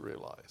of us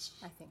realize.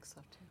 I think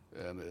so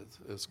too. And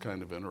it's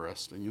kind of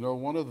interesting. You know,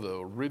 one of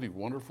the really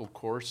wonderful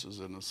courses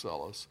in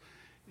Acellus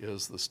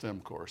is the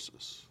STEM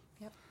courses.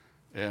 Yep.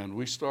 And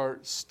we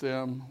start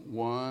STEM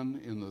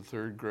 1 in the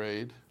 3rd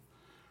grade.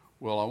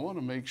 Well, I want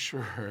to make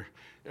sure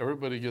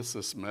everybody gets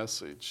this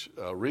message.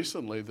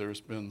 Recently,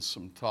 there's been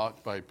some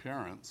talk by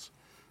parents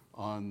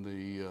on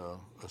the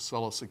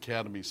Acellus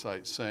Academy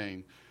site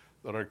saying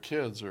that our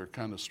kids are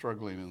kind of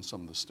struggling in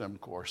some of the STEM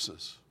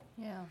courses.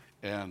 Yeah.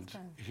 And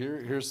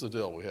here's the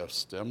deal. We have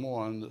STEM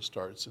 1 that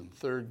starts in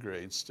 3rd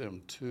grade,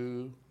 STEM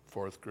 2,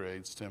 4th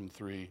grade, STEM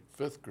 3,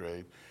 5th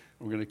grade.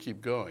 We're going to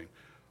keep going.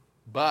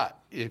 But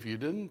if you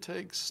didn't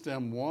take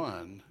STEM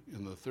 1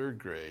 in the 3rd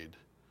grade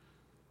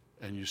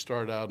and you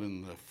start out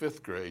in the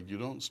 5th grade, you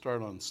don't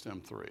start on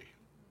STEM 3.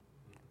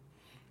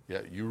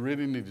 Yeah, you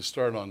really need to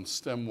start on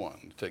STEM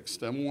 1. Take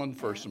STEM 1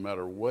 first, no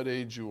matter what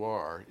age you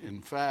are.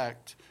 In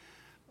fact,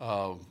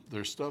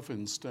 there's stuff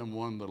in STEM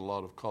 1 that a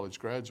lot of college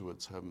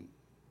graduates haven't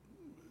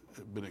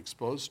been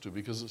exposed to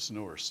because it's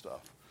newer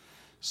stuff.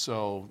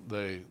 So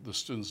the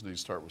students need to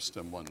start with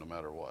STEM 1 no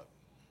matter what,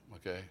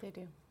 okay? They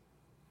do. Do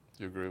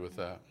you agree with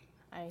that?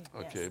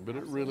 Okay, Yes, but it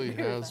absolutely really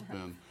agree with has that.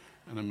 been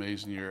an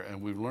amazing year, and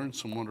we've learned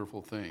some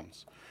wonderful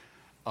things.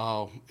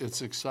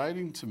 It's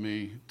exciting to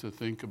me to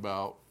think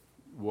about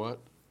what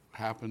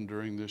happened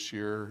during this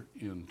year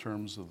in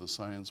terms of the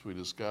science we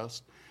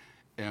discussed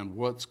and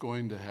what's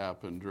going to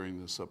happen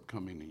during this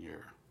upcoming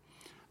year.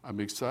 I'm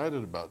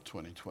excited about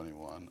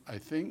 2021. I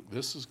think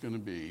this is going to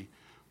be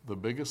the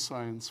biggest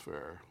science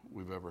fair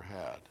we've ever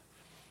had.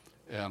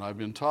 And I've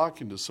been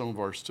talking to some of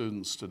our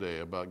students today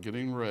about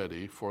getting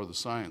ready for the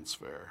science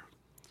fair.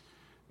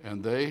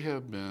 And they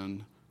have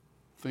been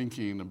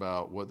thinking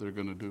about what they're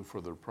going to do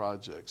for their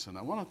projects. And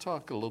I want to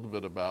talk a little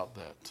bit about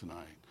that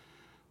tonight.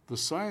 The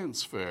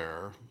science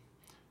fair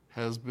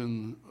has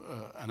been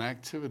an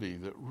activity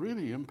that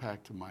really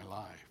impacted my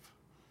life.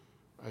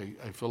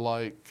 I feel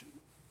like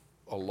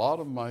a lot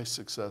of my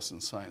success in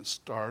science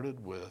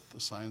started with the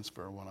science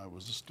fair when I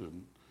was a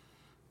student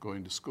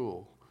going to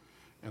school.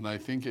 And I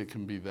think it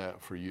can be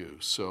that for you.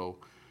 So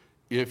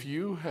if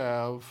you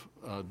have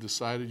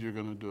decided you're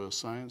going to do a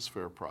science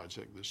fair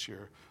project this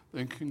year,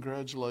 then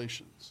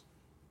congratulations.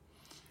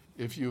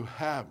 If you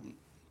haven't,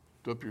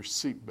 do up your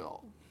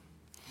seatbelt,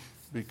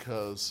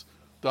 because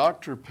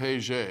Dr.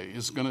 Paget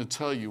is going to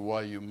tell you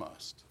why you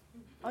must.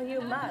 Oh,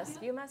 you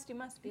must. You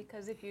must,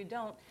 because if you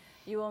don't,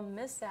 you will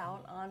miss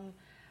out on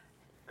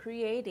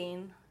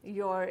creating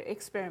your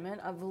experiment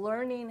of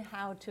learning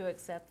how to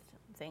accept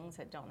things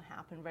that don't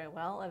happen very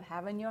well, of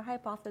having your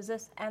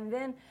hypothesis, and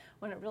then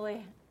when it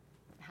really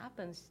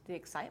happens, the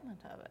excitement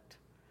of it.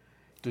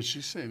 Did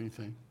she say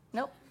anything?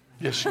 Nope.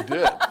 Yes, she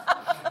did.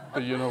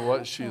 But you know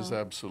what? She is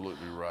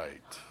absolutely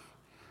right.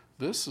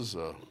 This is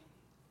a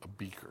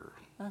beaker.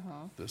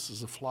 This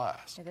is a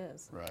flask. It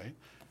is. Right?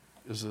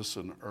 Is this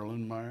an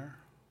Erlenmeyer?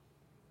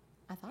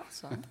 I thought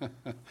so.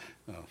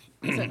 No.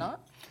 Is it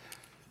not?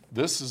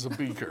 This is a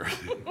beaker.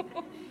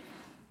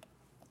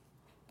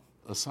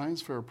 A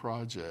science fair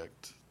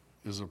project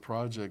is a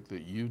project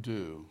that you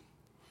do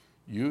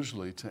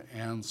usually to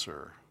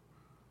answer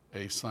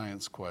a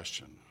science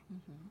question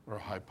or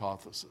a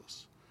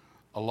hypothesis.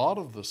 A lot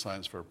of the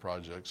science fair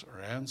projects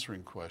are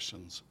answering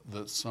questions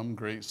that some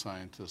great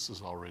scientist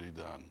has already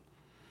done.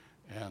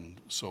 And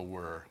so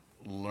we're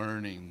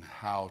learning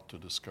how to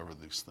discover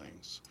these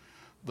things.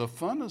 The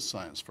fun of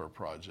science fair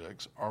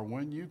projects are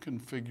when you can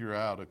figure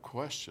out a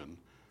question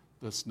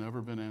that's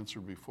never been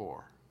answered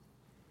before.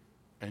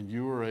 And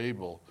you are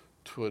able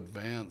to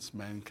advance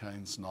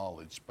mankind's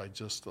knowledge by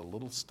just a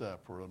little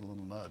step or a little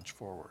nudge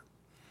forward.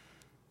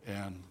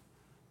 And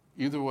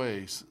either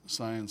way,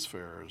 science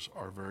fairs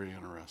are very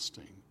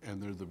interesting,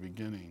 and they're the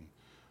beginning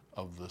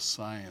of the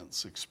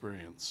science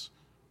experience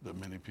that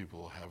many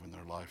people have in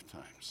their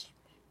lifetimes.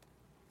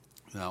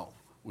 Now,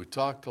 we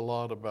talked a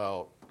lot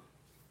about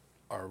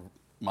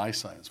my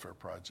science fair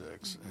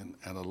projects, and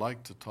I'd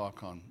like to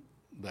talk on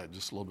that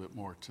just a little bit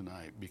more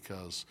tonight,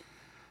 because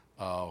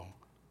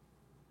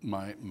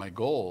my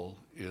goal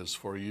is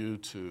for you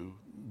to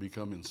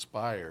become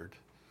inspired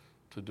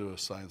to do a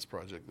science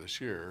project this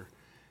year,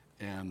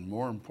 and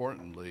more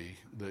importantly,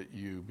 that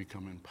you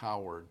become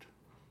empowered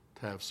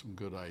to have some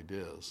good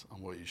ideas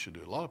on what you should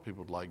do. A lot of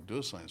people would like to do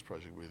a science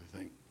project where they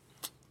think,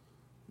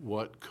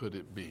 what could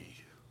it be?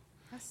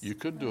 You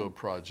could do a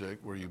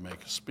project where you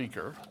make a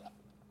speaker,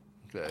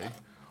 okay,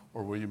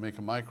 or where you make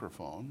a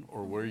microphone,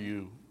 or where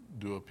you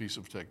do a piece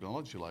of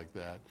technology like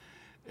that.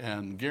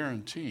 And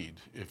guaranteed,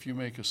 if you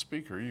make a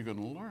speaker, you're going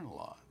to learn a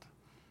lot,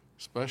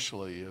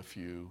 especially if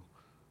you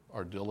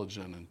are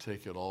diligent and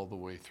take it all the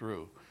way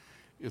through.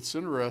 It's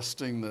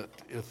interesting that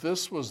if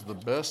this was the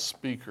best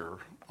speaker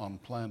on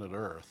planet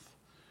Earth,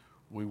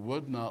 we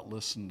would not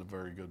listen to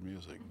very good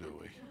music, do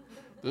we?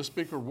 This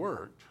speaker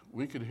worked.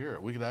 We could hear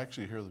it. We could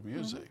actually hear the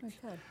music. We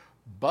could.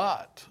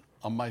 But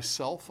on my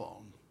cell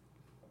phone,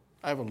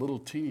 I have a little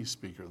teeny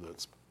speaker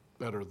that's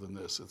better than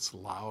this. It's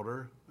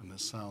louder, and it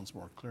sounds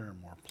more clear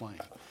and more plain.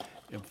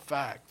 In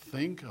fact,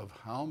 think of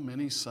how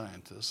many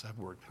scientists have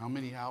worked, how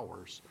many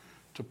hours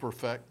to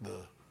perfect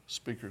the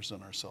speakers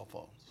in our cell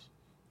phones.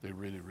 They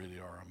really, really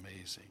are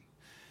amazing.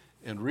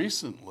 And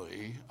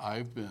recently,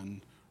 I've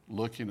been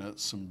looking at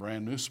some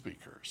brand new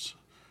speakers.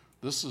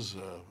 This is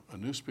a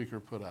new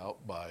speaker put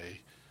out by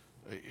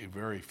a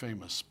very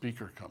famous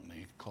speaker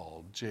company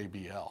called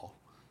JBL.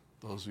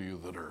 Those of you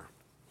that are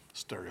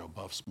stereo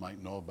buffs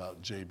might know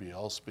about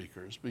JBL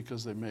speakers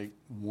because they make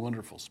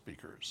wonderful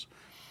speakers.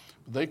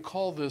 They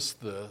call this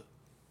the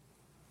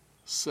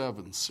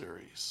 7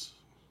 Series.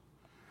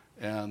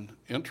 And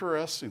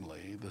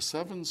interestingly, the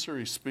 7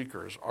 Series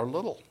speakers are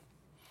little.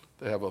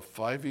 They have a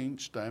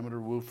 5-inch diameter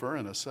woofer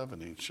and a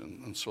 7-inch,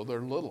 and so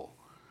they're little.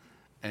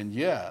 And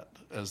yet,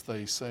 as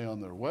they say on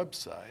their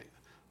website,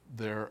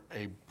 they're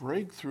a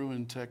breakthrough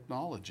in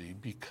technology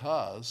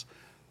because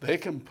they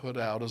can put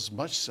out as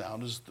much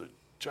sound as the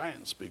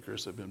giant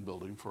speakers have been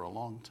building for a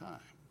long time.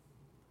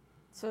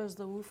 So is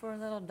the woofer a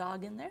little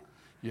dog in there?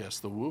 Yes,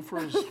 the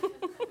woofers.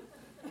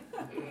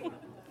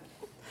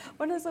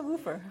 What is a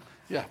woofer?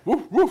 Yeah,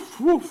 woof, woof,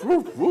 woof,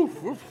 woof,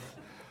 woof, woof.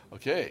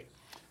 Okay,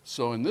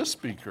 so in this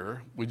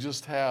speaker, we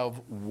just have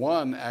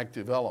one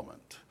active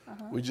element.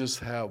 We just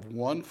have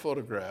one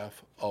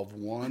photograph of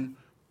one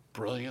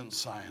brilliant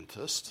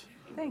scientist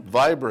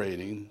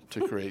vibrating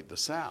to create the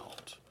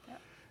sound.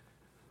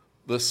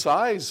 The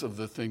size of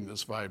the thing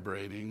that's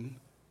vibrating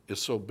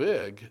is so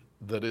big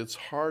that it's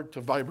hard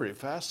to vibrate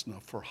fast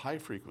enough for high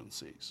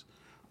frequencies.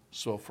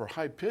 So for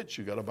high pitch,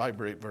 you got to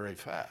vibrate very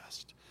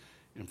fast.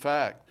 In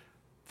fact,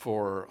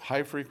 for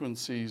high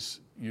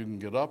frequencies, you can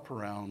get up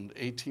around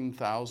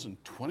 18,000,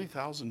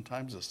 20,000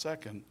 times a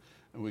second,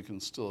 and we can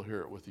still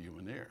hear it with the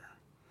human ear.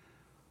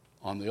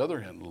 On the other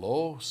hand,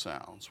 low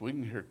sounds, we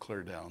can hear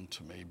clear down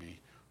to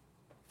maybe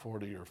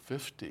 40 or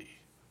 50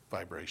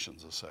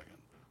 vibrations a second.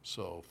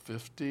 So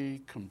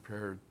 50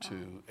 compared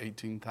to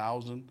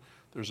 18,000,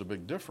 there's a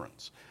big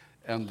difference.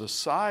 And the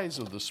size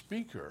of the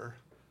speaker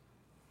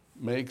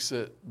makes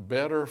it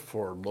better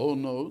for low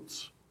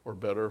notes or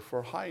better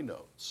for high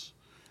notes.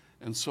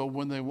 And so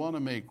when they want to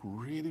make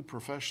really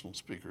professional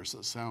speakers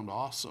that sound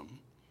awesome,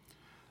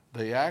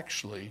 they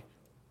actually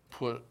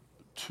put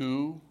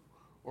 2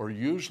 or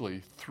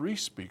usually 3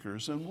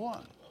 speakers in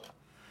one.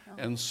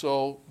 And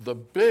so the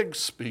big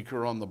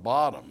speaker on the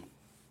bottom,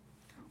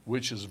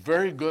 which is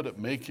very good at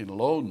making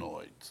low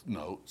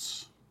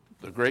notes,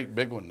 the great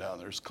big one down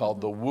there is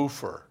called the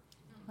woofer.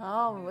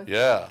 Oh,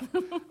 Yeah,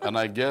 and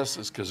I guess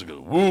it's because it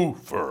goes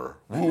woofer,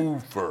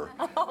 woofer,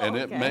 and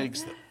it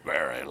makes the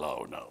very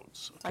low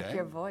notes. Okay? like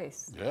your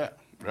voice. Yeah,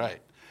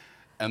 right.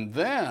 And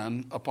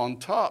then up on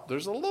top,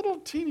 there's a little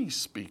teeny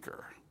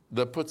speaker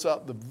that puts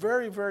out the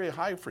very, very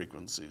high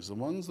frequencies, the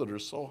ones that are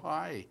so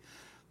high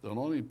that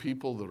only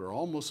people that are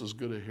almost as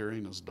good at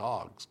hearing as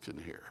dogs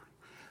can hear.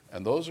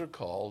 And those are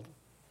called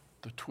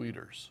the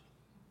tweeters.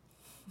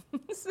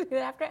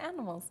 After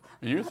animals.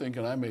 You're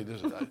thinking I made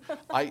this.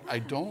 I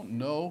don't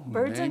know who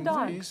Birds and named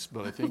dogs. these,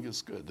 but I think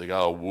it's good. They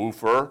got a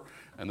woofer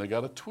and they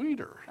got a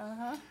tweeter.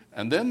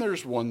 And then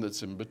there's one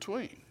that's in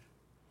between.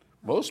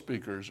 Most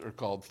speakers are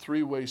called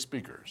three-way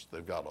speakers.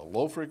 They've got a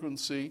low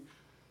frequency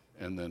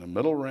and then a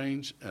middle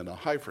range and a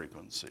high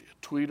frequency.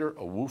 A tweeter,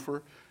 a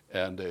woofer,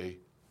 and a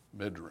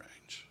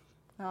mid-range.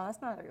 No,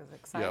 that's not as Yeah,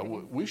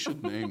 exciting. we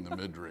should name the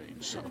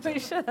mid-range something. We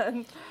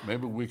should.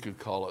 Maybe we could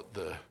call it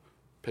the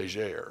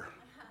Pager.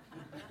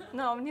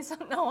 No,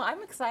 no,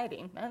 I'm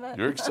exciting.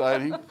 You're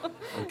exciting?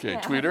 Okay,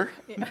 tweeter?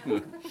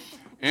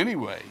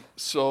 Anyway,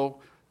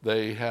 so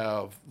they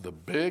have the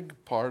big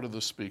part of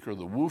the speaker,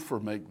 the woofer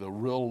make the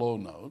real low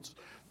notes.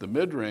 The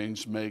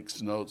mid-range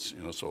makes notes,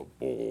 so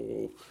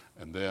boom,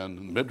 and then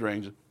the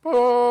mid-range,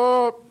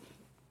 bop.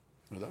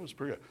 Well, that was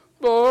pretty good.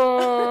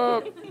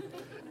 Bop.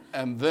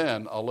 And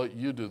then I'll let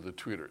you do the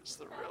tweeter. It's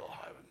the real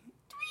high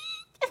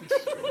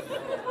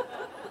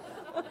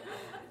one.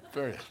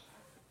 Very.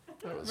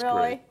 That was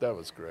Really? great. That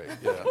was great.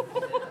 Yeah.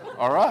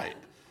 All right.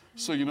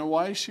 So you know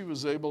why she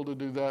was able to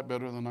do that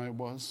better than I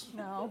was?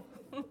 No.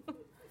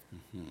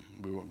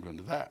 We won't go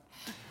into that.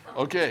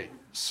 Okay.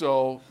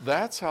 So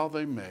that's how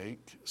they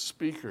make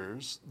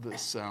speakers that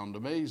sound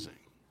amazing.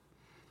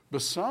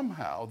 But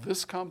somehow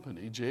this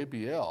company,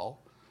 JBL,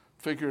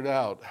 figured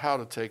out how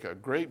to take a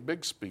great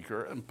big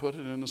speaker and put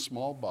it in a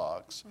small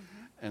box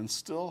and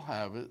still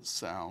have it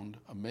sound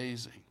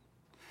amazing.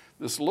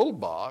 This little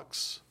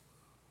box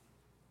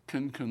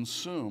can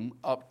consume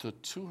up to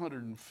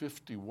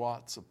 250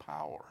 watts of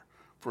power.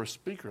 For a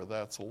speaker,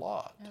 that's a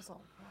lot. There's a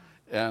lot.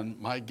 And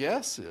my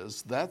guess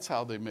is that's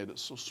how they made it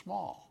so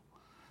small.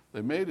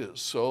 They made it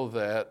so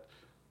that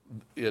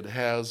it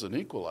has an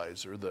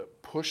equalizer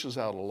that pushes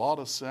out a lot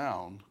of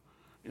sound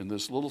in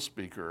this little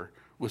speaker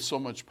with so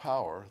much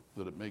power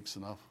that it makes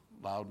enough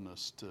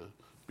loudness to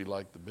be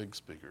like the big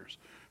speakers.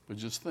 But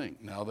just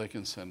think, now they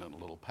can send in a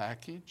little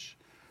package,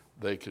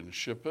 they can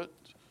ship it.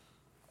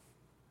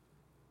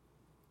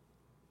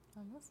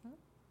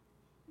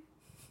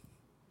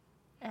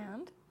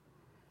 And?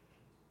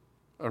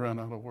 I ran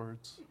out of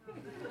words.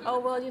 Oh,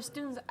 well, your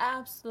students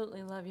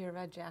absolutely love your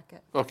red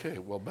jacket. Okay,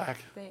 well, back.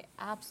 They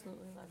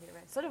absolutely love your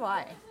red. So do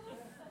I.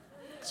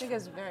 I think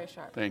it's very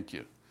sharp. Thank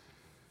you.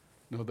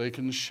 No, they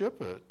can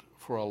ship it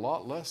for a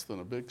lot less than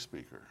a big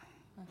speaker.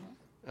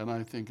 And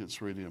I think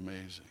it's really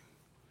amazing.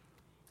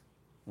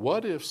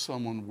 What if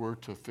someone were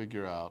to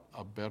figure out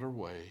a better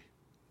way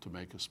to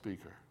make a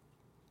speaker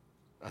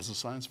as a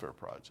science fair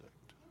project?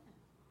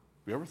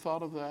 Have you ever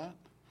thought of that?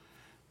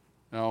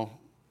 Now,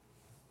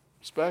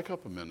 let's back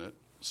up a minute.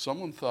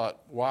 Someone thought,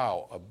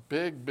 wow, a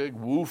big, big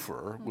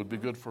woofer would be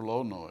good for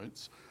low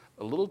notes.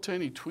 A little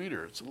tiny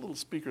tweeter, it's a little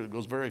speaker that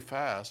goes very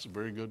fast,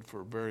 very good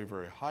for very,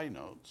 very high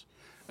notes,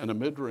 and a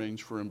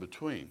mid-range for in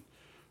between.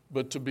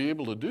 But to be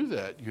able to do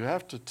that, you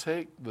have to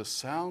take the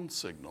sound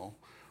signal,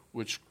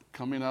 which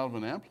coming out of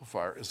an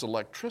amplifier is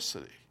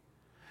electricity.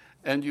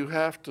 And you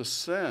have to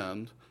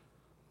send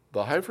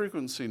the high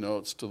frequency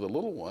notes to the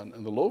little one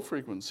and the low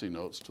frequency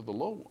notes to the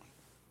low one.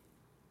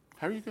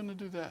 How are you going to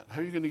do that? How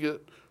are you going to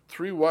get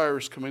 3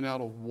 wires coming out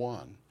of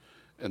one?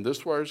 And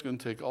this wire is going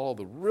to take all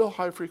the real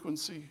high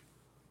frequency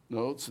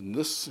notes, and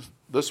this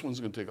one's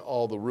going to take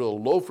all the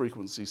real low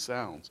frequency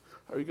sounds.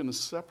 How are you going to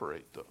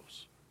separate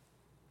those?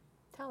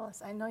 Tell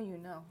us. I know you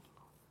know.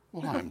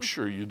 Well, I'm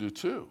sure you do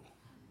too.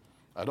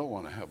 I don't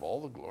want to have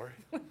all the glory.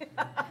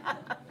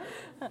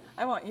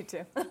 I want you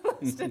to.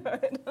 Let's do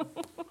it.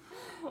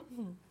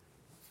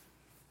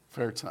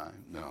 Fair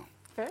time, no.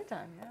 Fair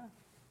time, yeah.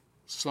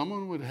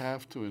 Someone would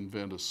have to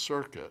invent a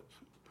circuit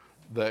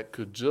that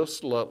could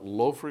just let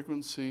low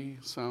frequency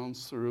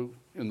sounds through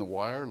in the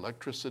wire,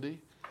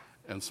 electricity,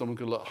 and someone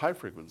could let high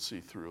frequency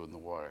through in the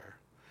wire.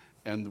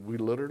 And we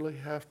literally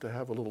have to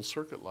have a little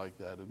circuit like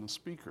that in the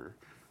speaker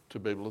to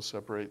be able to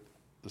separate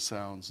the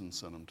sounds and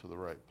send them to the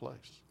right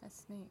place.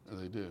 That's neat. And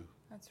they do.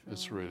 That's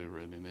It's really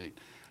really, really neat.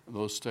 And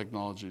those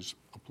technologies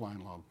apply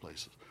in a lot of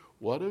places.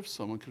 What if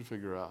someone could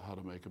figure out how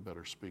to make a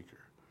better speaker?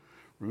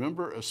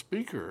 Remember, a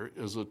speaker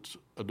is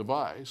a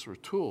device or a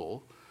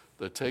tool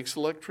that takes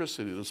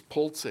electricity that's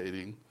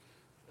pulsating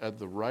at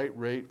the right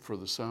rate for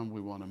the sound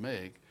we want to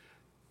make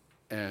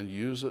and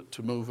use it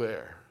to move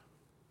air,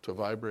 to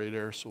vibrate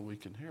air so we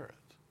can hear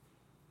it.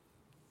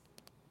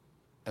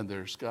 And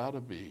there's got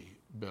to be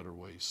better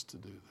ways to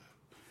do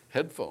that.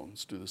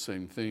 Headphones do the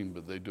same thing,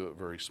 but they do it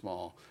very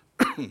small.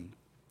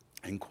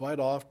 And quite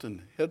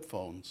often,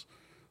 headphones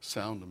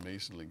sound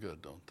amazingly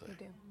good, don't they?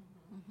 They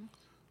do.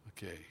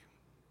 Okay,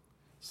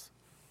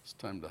 it's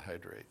time to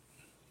hydrate.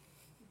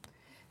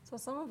 So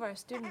some of our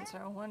students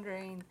are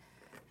wondering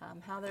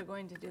how they're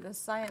going to do the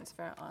science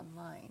fair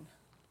online.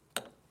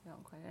 I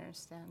don't quite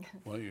understand.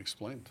 Why don't you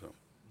explain it to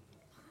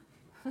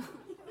them?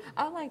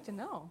 I'd like to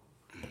know.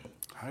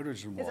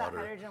 Hydrogen Is that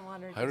water. hydrogen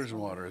water? just Hydrogen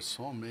one? water is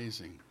so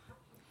amazing.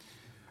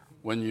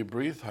 When you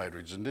breathe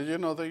hydrogen, did you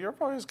know that your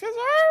voice gets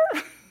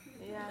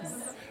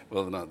Yes.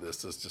 Well, not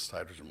this. It's just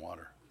hydrogen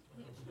water.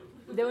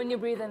 Then when you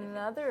breathe in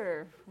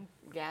another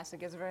gas, it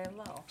gets very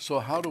low. So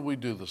how do we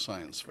do the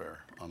science fair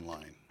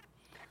online?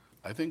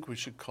 I think we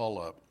should call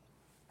up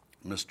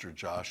Mr.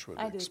 Joshua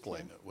to I do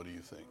explain too. it. What do you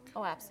think?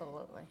 Oh,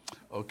 absolutely.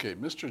 Okay,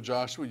 Mr.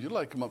 Joshua, you'd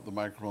like to come up the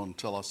microphone and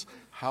tell us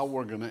how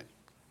we're going to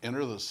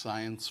enter the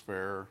science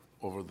fair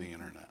over the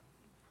internet.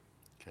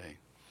 Okay,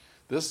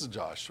 this is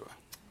Joshua.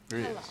 Here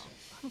he is.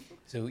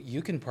 So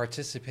you can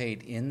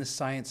participate in the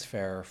science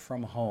fair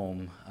from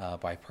home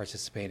by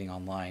participating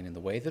online. And the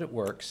way that it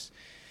works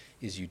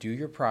is you do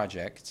your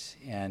project,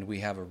 and we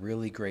have a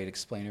really great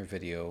explainer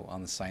video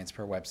on the science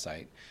fair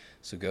website.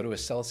 So go to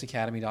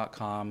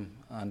AstellasAcademy.com.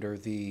 Under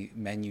the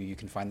menu, you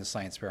can find the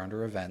science fair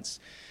under events.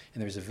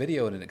 And there's a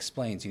video, and it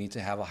explains you need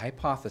to have a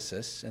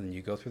hypothesis, and then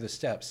you go through the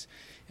steps.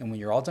 And when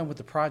you're all done with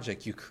the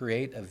project, you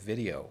create a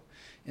video.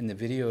 And the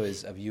video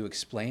is of you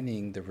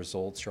explaining the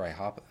results, your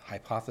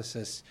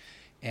hypothesis,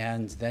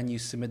 and then you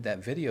submit that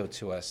video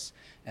to us,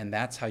 and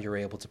that's how you're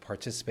able to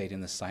participate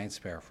in the science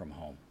fair from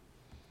home.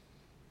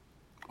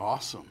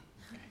 Awesome.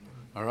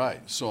 All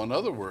right, so in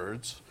other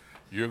words,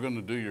 you're going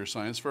to do your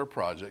science fair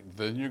project,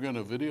 then you're going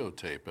to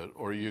videotape it,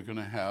 or you're going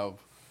to have,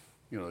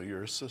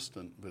 your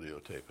assistant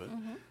videotape it.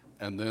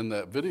 And then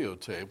that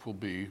videotape will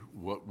be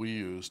what we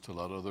use to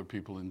let other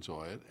people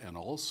enjoy it, and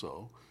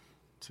also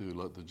to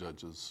let the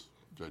judges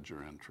judge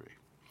your entry.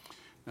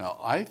 Now,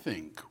 I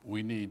think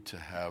we need to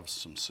have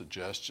some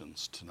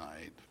suggestions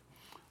tonight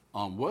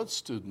on what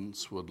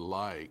students would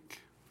like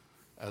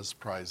as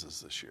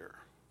prizes this year.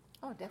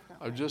 Oh,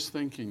 definitely. I'm just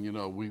thinking,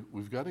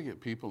 we've got to get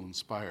people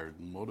inspired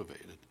and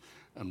motivated.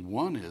 And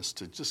one is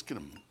to just get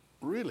them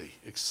really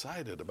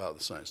excited about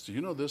the science. Do you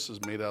know this is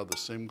made out of the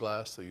same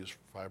glass they use for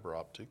fiber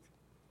optic?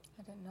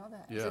 I didn't know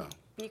that. It's Yeah.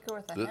 a beaker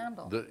with a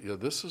handle. Yeah,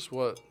 this is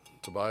what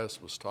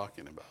Tobias was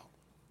talking about.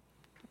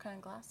 What kind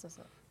of glass is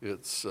it?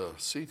 It's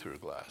see-through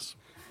glass.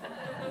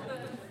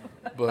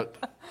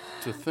 But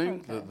to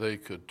think that they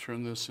could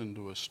turn this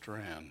into a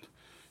strand,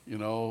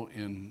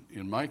 in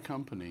my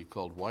company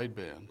called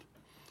Wideband,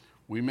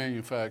 we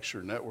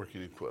manufacture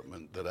networking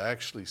equipment that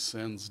actually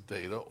sends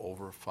data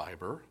over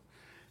fiber.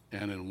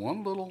 And in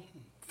one little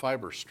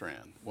fiber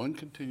strand, one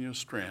continuous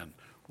strand,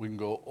 we can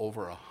go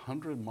over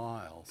 100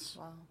 miles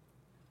Wow.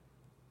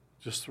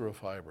 just through a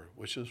fiber,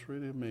 which is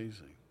really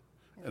amazing.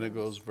 And it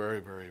goes very,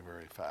 very,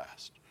 very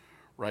fast.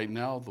 Right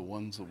now, the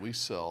ones that we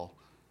sell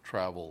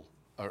travel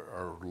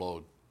or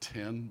load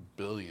 10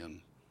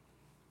 billion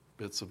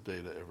bits of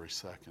data every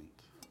second.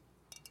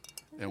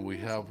 And we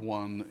have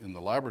one in the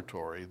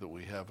laboratory that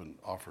we haven't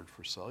offered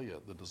for sale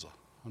yet that does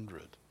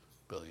 100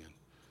 billion.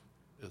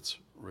 It's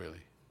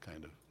really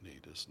kind of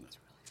neat, isn't it?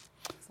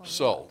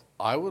 So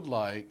I would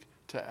like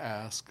to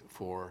ask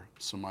for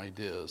some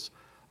ideas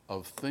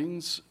of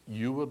things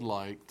you would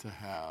like to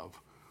have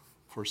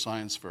for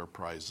science fair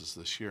prizes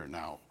this year.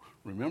 Now,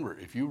 remember,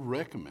 if you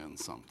recommend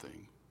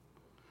something,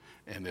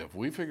 and if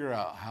we figure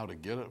out how to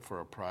get it for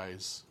a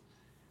prize,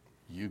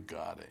 you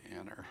gotta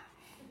enter.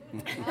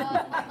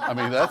 I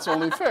mean, that's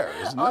only fair,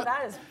 isn't it? Oh,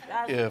 that is.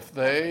 If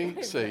they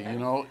say,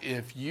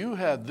 if you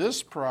had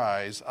this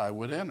prize, I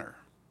would enter.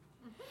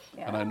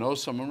 Yeah. And I know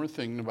some of them are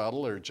thinking about a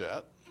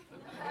Learjet.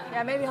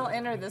 Yeah, maybe he'll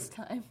enter this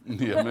time.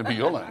 Yeah, maybe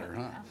you'll enter,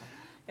 huh?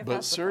 If But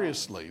that's the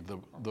seriously,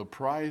 the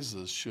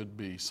prizes should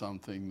be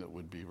something that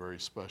would be very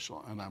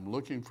special, and I'm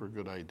looking for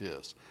good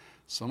ideas.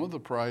 Some of the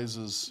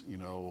prizes,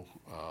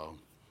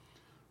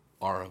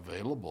 are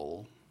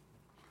available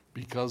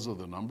because of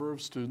the number of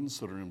students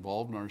that are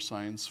involved in our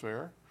science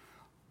fair.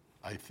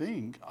 I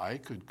think I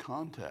could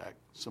contact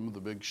some of the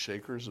big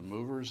shakers and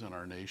movers in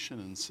our nation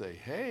and say,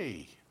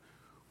 hey,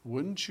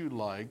 wouldn't you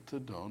like to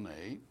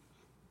donate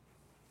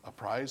a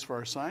prize for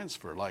our science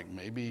fair? Like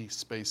maybe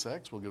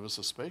SpaceX will give us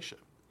a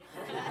spaceship.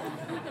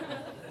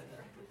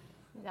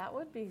 That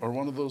would be. Or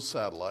one of those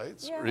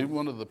satellites, or Yeah. even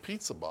one of the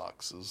pizza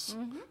boxes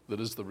that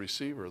is the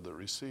receiver that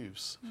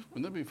receives.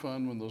 Wouldn't that be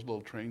fun when those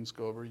little trains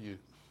go over, you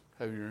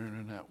have your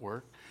internet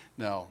work?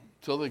 Now,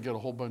 till they get a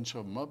whole bunch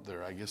of them up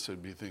there, I guess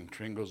it'd be a thing,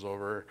 train goes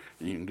over,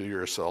 you can do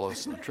your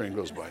Acellus, and the train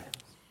goes by.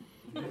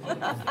 You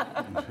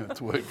have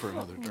to wait for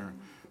another turn.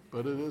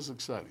 But it is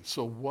exciting.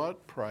 So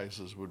what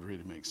prizes would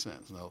really make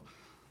sense?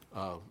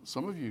 Now,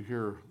 some of you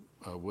here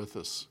with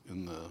us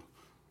in the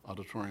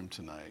auditorium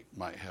tonight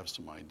might have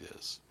some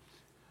ideas.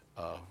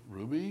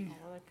 Ruby?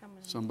 Oh, they're coming.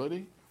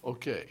 Somebody?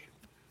 Okay,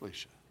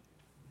 Felicia.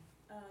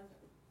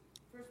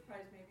 First prize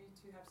maybe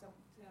to have them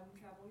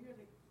travel here,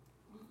 they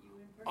meet you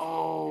in person.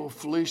 Oh,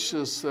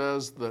 Felicia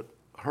says that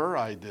her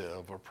idea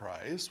of a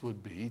prize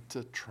would be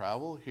to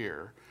travel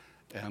here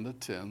and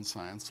attend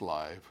Science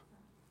Live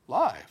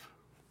live.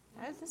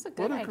 That's a good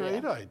What a idea.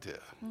 great idea.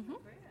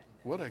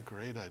 What a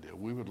great idea.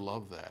 We would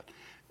love that.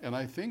 And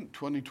I think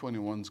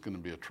 2021 is going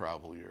to be a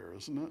travel year,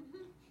 isn't it?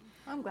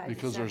 I'm glad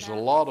Because you said there's that. a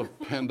lot of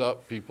pent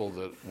up people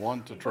that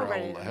want to People ready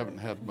travel, to that haven't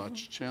had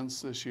much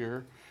chance this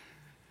year.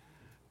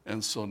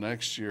 And so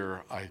next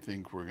year, I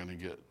think we're going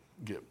to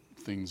get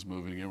things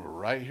moving again. We're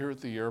right here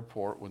at the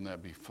airport. Wouldn't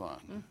that be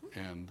fun?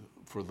 And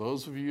for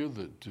those of you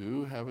that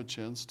do have a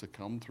chance to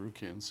come through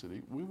Kansas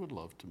City, we would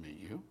love to meet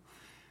you.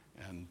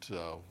 And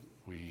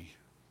we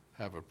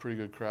have a pretty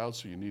good crowd,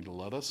 so you need to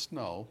let us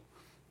know,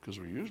 because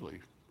we're usually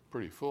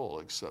pretty full,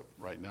 except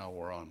right now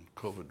we're on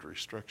COVID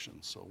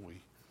restrictions, so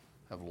we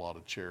have a lot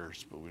of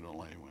chairs, but we don't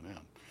let anyone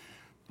in.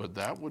 But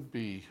that would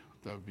be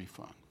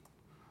fun.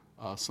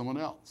 Someone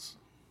else?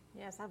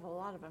 Yes, I have a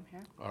lot of them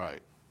here. All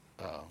right,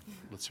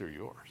 let's hear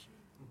yours.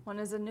 One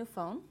is a new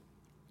phone.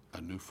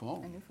 A new A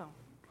phone. new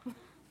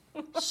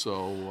phone.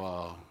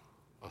 So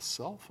a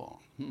cell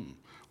phone.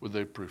 Would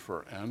they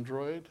prefer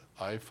Android,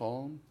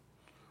 iPhone,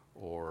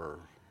 or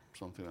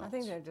something else? I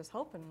think they're just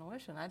hoping and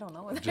wishing. I don't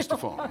know what Just a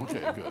phone.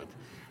 Okay, good.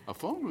 A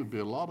phone would be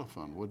a lot of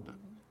fun, wouldn't it?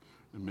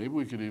 And maybe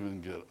we could even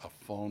get a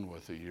phone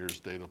with a year's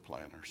data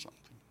plan or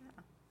something.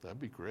 That'd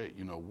be great.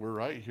 You know, we're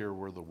right here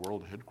where the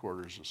world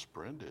headquarters of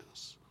Sprint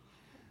is.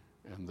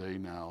 And they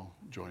now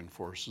join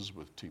forces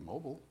with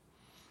T-Mobile.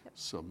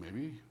 So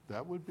maybe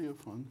that would be a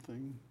fun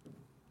thing,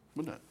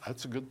 wouldn't it?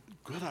 That's a good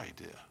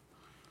idea.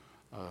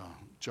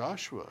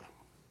 Joshua,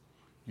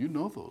 you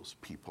know those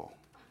people.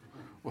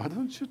 Why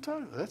don't you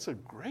talk? That's a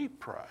great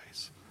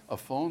prize. A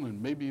phone and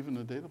maybe even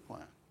a data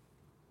plan.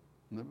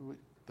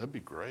 That'd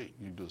be great.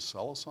 You do a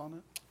Acellus on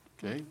it.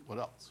 Okay, what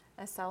else?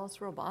 A Acellus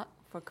robot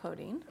for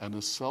coding. An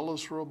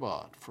Acellus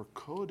robot for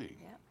coding.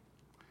 Yeah.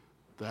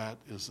 That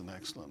is an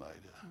excellent idea.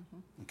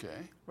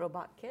 Okay,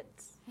 Robot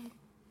kits.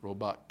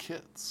 robot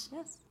kits.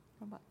 Yes,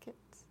 robot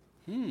kits.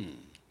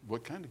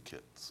 What kind of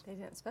kits? They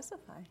didn't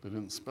specify. They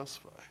didn't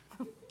specify.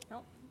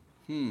 Nope.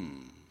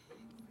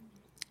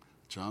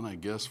 John, I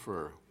guess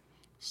for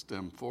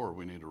STEM 4,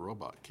 we need a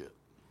robot kit.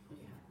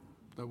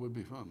 That would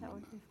be fun,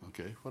 wouldn't it?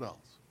 Okay, what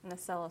else? An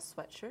Acellus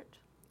sweatshirt.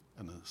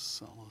 An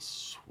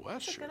Acellus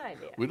sweatshirt. good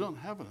idea. We don't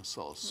have an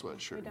Acellus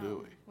sweatshirt, we do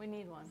don't. We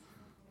need one.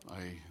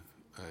 we?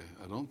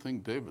 I don't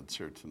think David's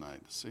here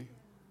tonight, is he?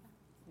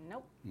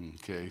 Nope.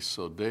 Okay,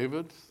 so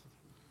David,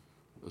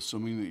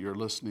 assuming that you're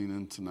listening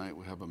in tonight,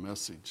 we have a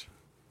message.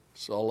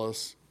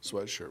 Acellus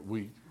sweatshirt.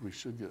 We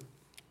should get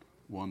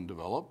one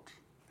developed,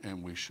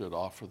 and we should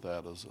offer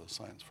that as a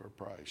science fair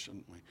prize,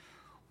 shouldn't we?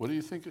 What do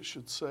you think it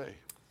should say?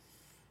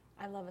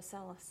 I love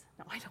Acellus.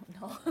 No, I don't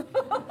know.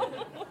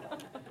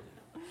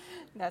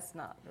 That's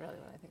not really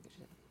what I think it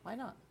should. Why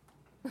not?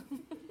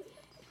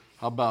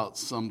 How about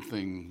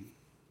something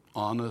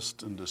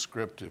honest and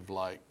descriptive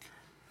like,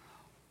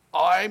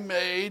 I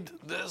made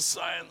this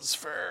science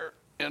fair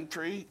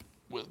entry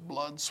with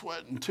blood,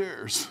 sweat, and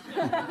tears.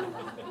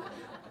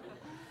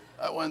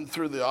 I went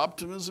through the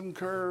optimism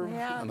curve,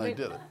 Yeah, and I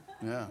did it.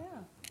 Yeah.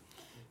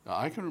 Now,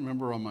 I can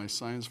remember on my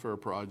science fair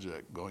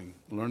project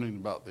learning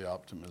about the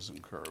optimism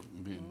curve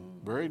and being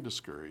very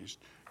discouraged,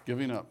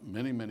 giving up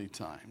many, many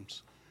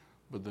times,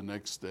 but the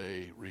next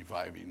day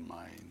reviving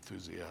my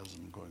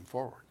enthusiasm going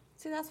forward.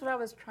 See, that's what I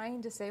was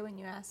trying to say when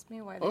you asked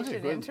me why they Okay,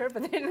 should good. enter,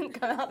 but they didn't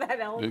come out that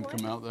eloquent. Didn't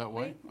come out that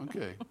way?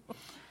 Okay.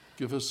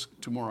 Give us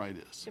 2 more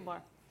ideas. 2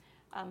 more.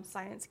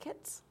 Science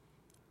kits.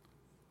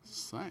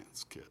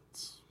 Science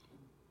kits.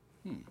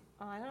 Oh,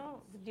 I don't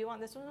know. Do you want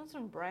this one? This one's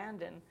from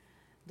Brandon.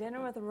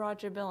 Dinner with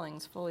Roger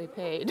Billings, fully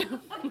paid.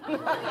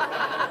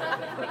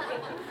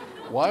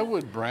 Why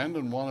would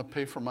Brandon want to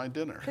pay for my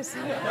dinner? It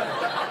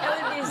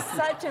would be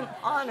such an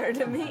honor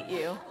to meet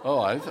you. Oh,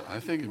 I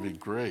think it'd be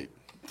great.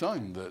 Tell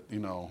him that,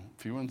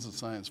 if he wins the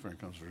science fair and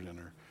comes for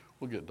dinner,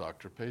 we'll get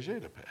Dr.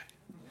 Paget to pay.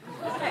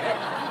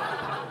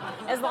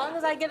 As long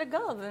as I get to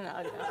go, then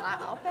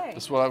I'll pay.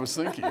 That's what I was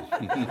thinking.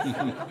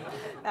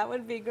 That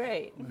would be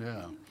great.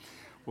 Yeah.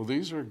 Well,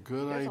 these are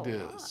good There's a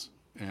ideas.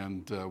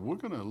 And we're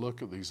going to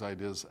look at these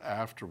ideas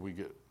after we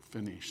get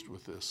finished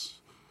with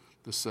this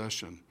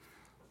session.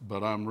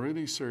 But I'm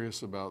really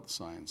serious about the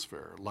science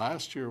fair.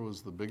 Last year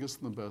was the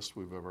biggest and the best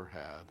we've ever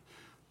had.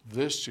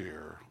 This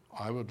year,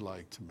 I would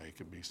like to make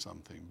it be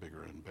something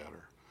bigger and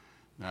better.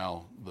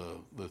 Now,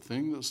 the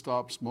thing that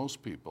stops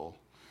most people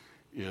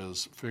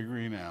is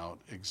figuring out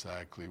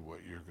exactly what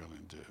you're going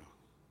to do.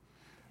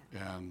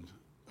 And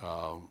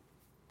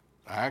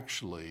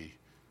actually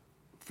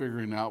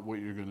figuring out what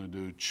you're going to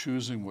do,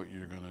 choosing what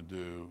you're going to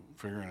do,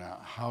 figuring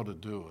out how to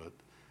do it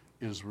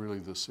is really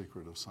the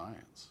secret of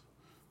science.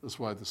 That's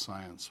why the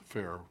science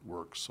fair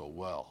works so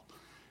well.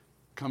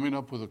 Coming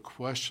up with a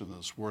question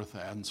that's worth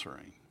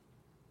answering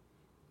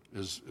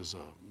is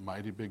a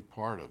mighty big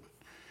part of it.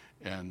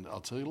 And I'll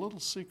tell you a little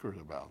secret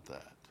about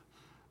that.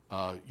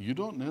 You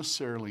don't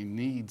necessarily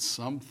need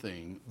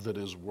something that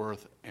is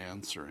worth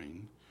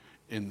answering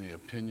in the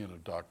opinion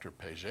of Dr.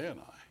 Paget and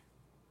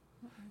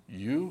I.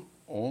 You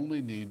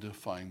only need to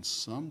find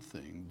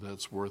something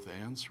that's worth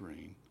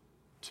answering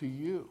to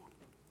you.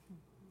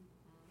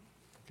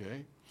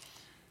 Okay?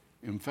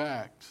 In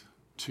fact,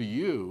 to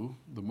you,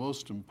 the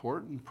most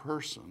important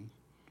person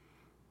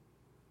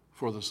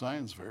for the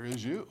science fair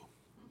is you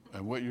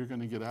and what you're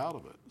going to get out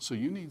of it. So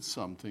you need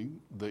something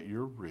that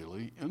you're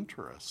really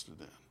interested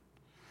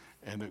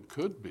in. And it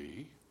could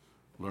be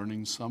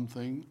learning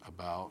something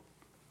about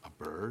a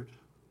bird,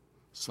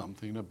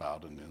 something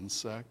about an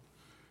insect.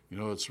 You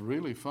know, it's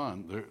really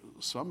fun.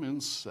 Some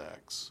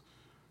insects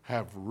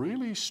have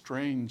really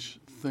strange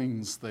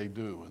things they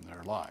do in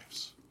their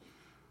lives.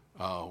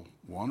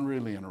 One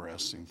really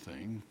interesting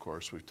thing, of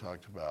course, we've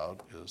talked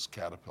about is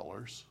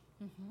caterpillars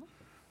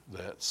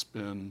that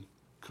spin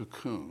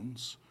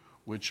cocoons,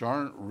 which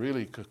aren't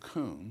really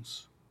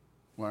cocoons.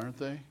 Why aren't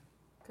they?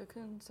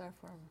 Cocoons are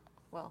for,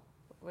 well,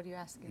 what are you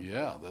asking?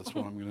 Yeah, that's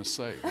what I'm going to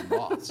say,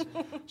 moths.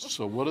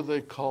 So what do they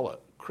call it?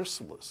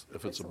 Chrysalis,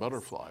 if it's a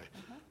butterfly.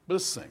 But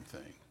it's the same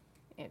thing.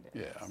 It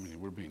is. Yeah, I mean,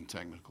 we're being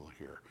technical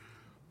here.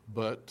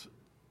 But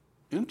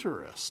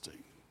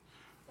interesting.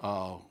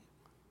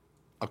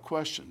 A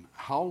question,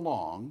 how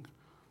long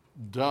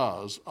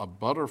does a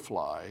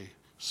butterfly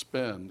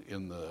spend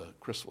in the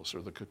chrysalis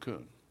or the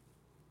cocoon?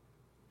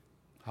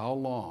 How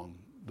long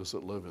does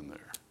it live in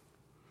there?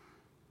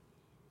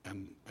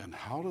 And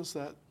how does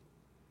that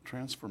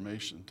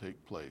transformation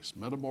take place?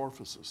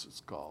 Metamorphosis,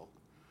 it's called.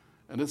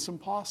 And it's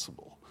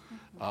impossible.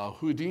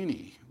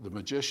 Houdini, the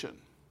magician,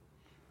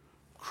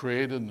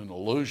 created an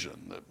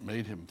illusion that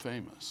made him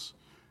famous.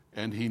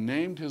 And he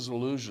named his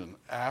illusion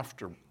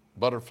after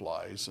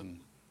butterflies and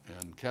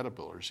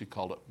caterpillars. He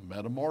called it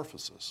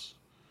metamorphosis,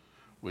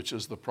 which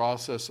is the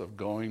process of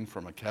going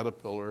from a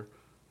caterpillar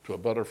to a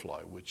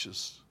butterfly, which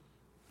is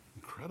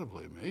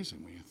incredibly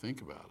amazing when you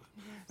think about it.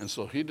 Yes. And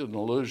so he did an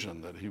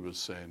illusion that he was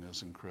saying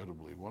is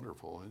incredibly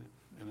wonderful,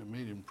 and it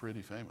made him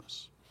pretty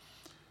famous.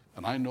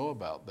 And I know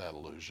about that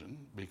illusion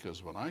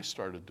because when I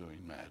started doing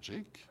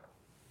magic,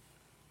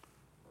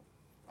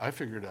 I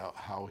figured out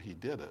how he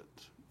did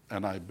it,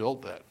 and I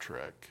built that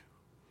trick,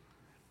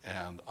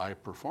 and I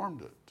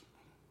performed it.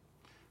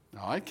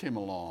 Now, I came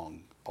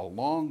along a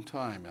long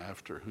time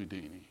after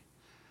Houdini,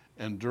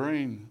 and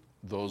during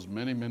those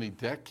many, many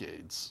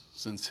decades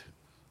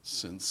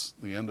since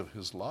the end of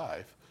his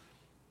life,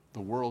 the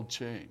world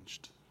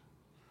changed.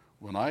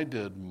 When I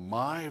did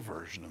my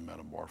version of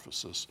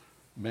metamorphosis,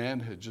 man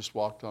had just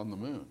walked on the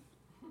moon.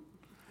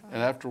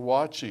 And after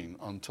watching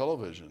on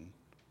television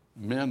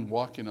men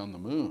walking on the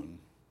moon,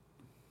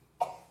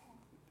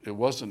 it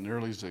wasn't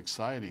nearly as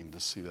exciting to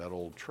see that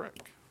old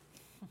trick.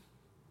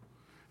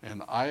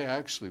 And I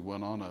actually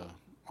went on a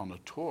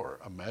tour,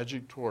 a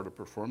magic tour, to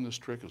perform this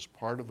trick as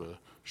part of a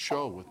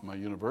show with my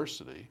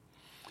university.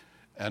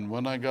 And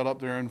when I got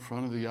up there in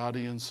front of the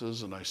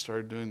audiences and I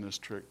started doing this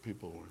trick,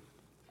 people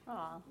were...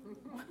 Aw.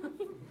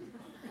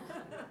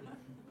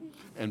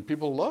 And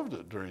people loved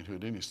it during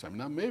Houdini's time.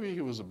 Now, maybe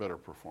he was a better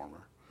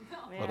performer,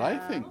 but I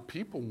think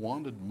people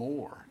wanted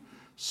more.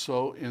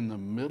 So in the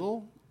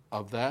middle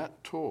of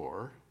that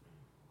tour,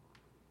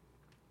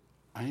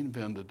 I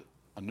invented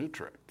a new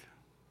trick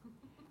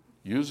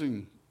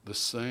using the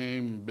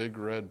same big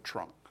red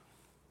trunk.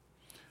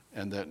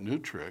 And that new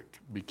trick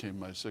became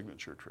my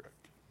signature trick.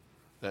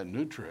 That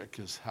new trick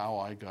is how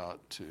I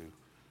got to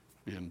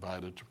be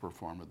invited to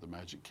perform at the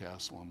Magic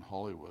Castle in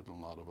Hollywood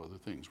and a lot of other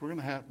things.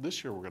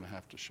 This year we're going to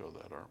have to show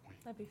that, aren't we?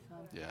 That'd be fun.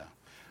 Yeah,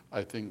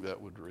 I think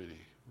that would really,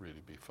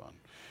 really be fun.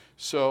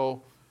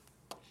 So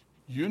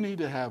you need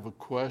to have a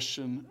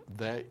question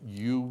that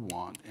you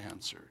want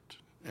answered.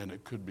 And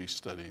it could be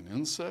studying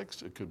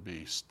insects, it could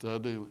be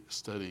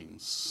studying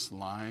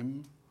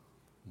slime,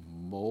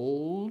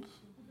 mold.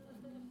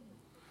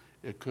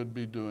 It could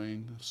be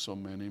doing so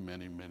many,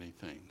 many, many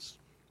things.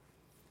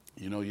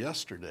 You know,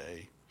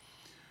 yesterday,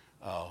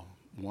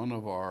 one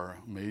of our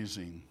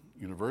amazing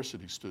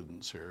university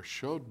students here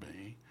showed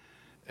me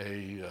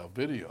a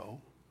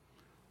video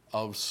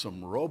of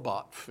some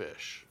robot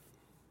fish.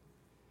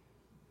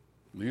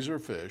 These are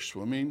fish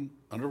swimming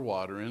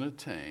underwater in a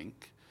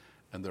tank,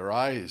 and their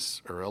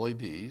eyes are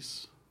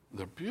LEDs.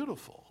 They're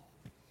beautiful.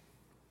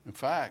 In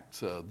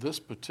fact, this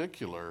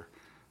particular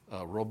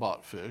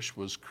robot fish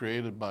was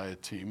created by a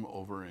team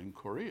over in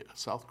Korea,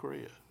 South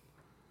Korea.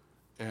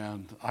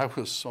 And I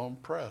was so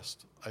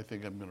impressed. I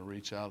think I'm going to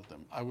reach out to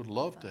them. I would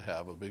love to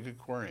have a big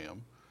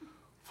aquarium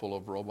full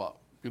of robot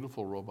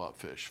beautiful robot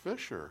fish.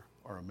 Fish are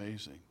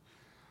amazing.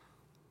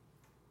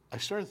 I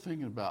started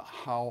thinking about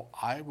how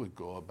I would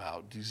go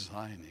about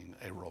designing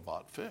a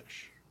robot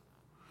fish.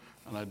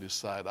 And I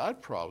decided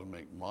I'd probably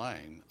make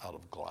mine out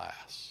of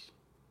glass.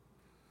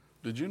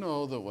 Did you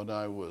know that when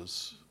I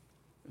was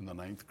in the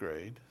 9th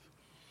grade,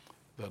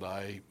 that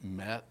I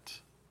met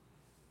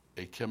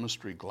a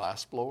chemistry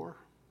glass blower?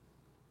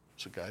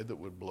 It's a guy that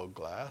would blow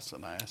glass,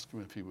 and I asked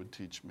him if he would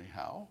teach me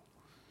how.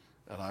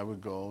 And I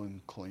would go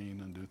and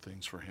clean and do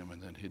things for him,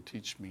 and then he'd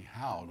teach me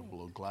how to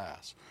blow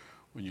glass.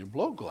 When you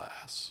blow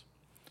glass,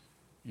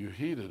 you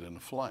heat it in a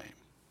flame.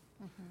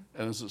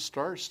 And as it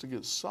starts to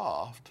get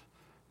soft,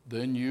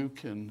 then you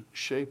can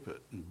shape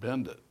it and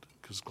bend it,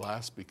 because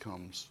glass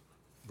becomes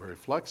very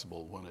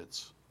flexible when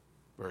it's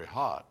very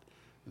hot.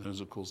 And then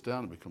as it cools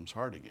down, it becomes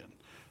hard again.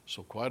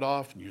 So quite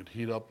often you'd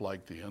heat up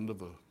like the end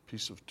of a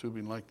piece of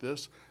tubing like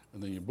this,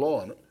 and then you blow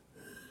on it,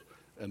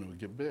 and it would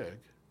get big.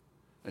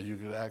 And you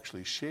could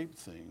actually shape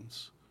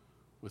things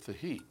with the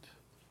heat,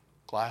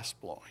 glass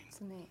blowing.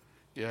 It's neat.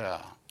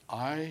 Yeah,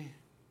 I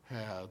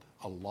had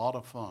a lot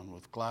of fun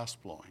with glass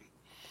blowing.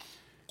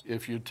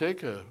 If you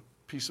take a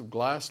piece of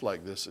glass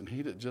like this and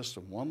heat it just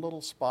in one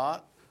little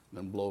spot,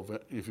 then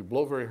if you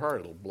blow very hard,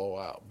 it'll blow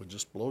out, but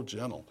just blow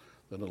gentle,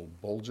 then it'll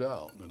bulge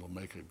out, and it'll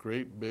make a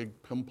great big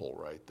pimple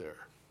right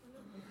there.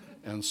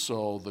 And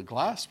so the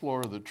glass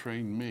blower that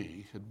trained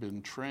me had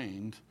been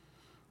trained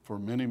for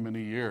many,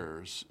 many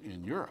years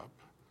in Europe,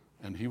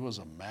 and he was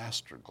a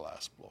master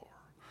glass blower.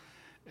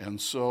 And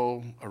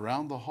so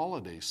around the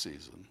holiday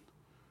season,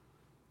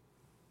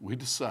 we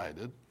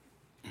decided,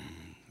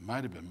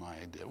 might have been my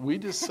idea, we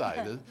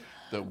decided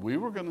that we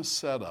were going to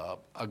set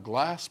up a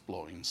glass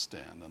blowing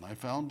stand. And I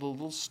found a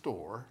little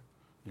store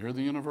near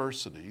the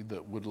university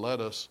that would let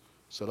us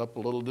set up a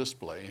little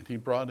display. And he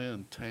brought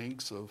in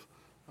tanks of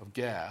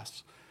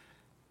gas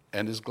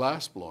and his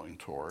glass blowing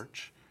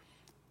torch.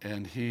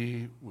 And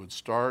he would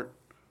start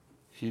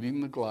heating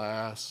the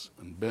glass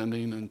and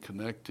bending and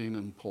connecting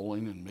and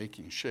pulling and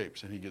making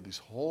shapes. And he'd get these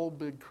whole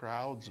big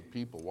crowds of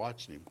people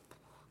watching him.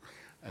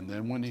 And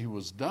then when he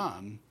was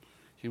done,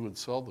 he would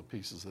sell the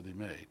pieces that he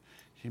made.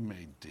 He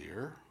made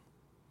deer.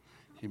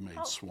 He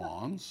made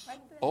swans. right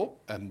there. Oh,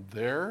 and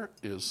there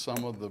is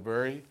some of the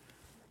very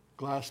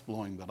glass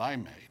blowing that I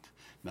made.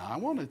 Now, I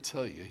want to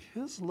tell you,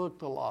 his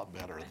looked a lot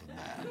better than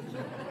that.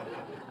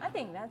 I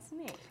think that's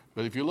neat.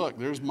 But if you look,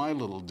 there's my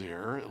little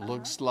deer. It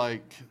looks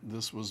like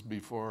this was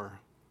before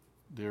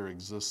deer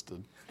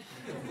existed.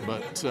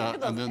 But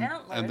and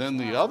then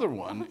the other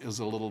one is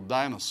a little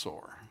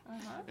dinosaur.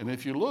 And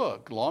if you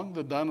look along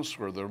the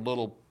dinosaur, there are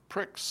little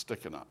pricks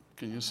sticking up.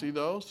 Can you see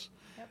those?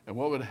 Yep. And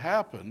what would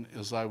happen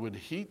is I would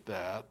heat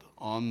that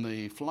on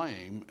the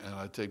flame, and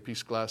I'd take a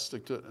piece of glass,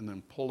 stick to it, and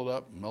then pull it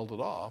up and melt it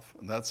off,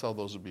 and that's how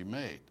those would be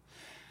made.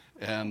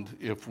 And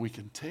if we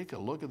can take a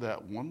look at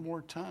that one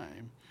more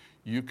time,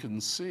 you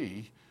can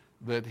see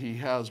that he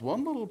has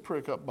one little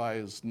prick up by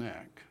his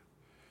neck,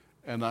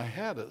 and I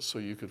had it so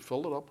you could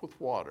fill it up with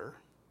water,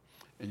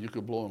 and you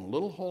could blow in a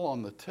little hole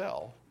on the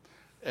tail,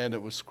 and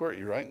it would squirt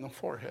you right in the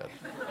forehead.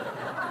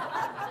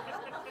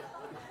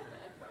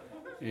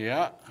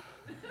 Yeah.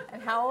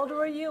 And how old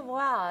were you?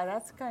 Wow,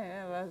 that's kind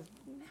of a...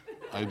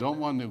 I don't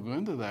want to go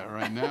into that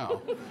right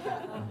now.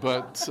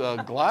 But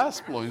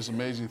glass blowing is an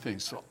amazing thing.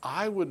 So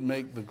I would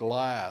make the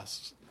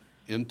glass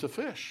into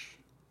fish.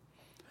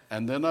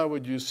 And then I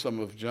would use some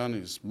of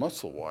Johnny's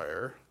muscle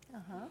wire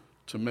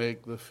to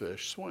make the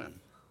fish swim.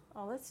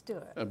 Oh, let's do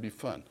it. That'd be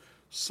fun.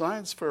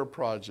 Science fair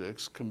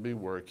projects can be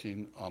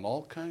working on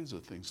all kinds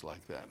of things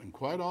like that. And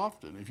quite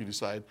often, if you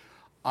decide,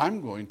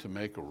 I'm going to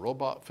make a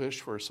robot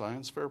fish for a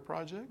science fair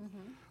project,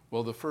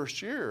 well, the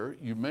first year,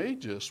 you may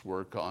just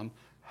work on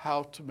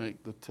how to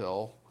make the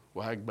tail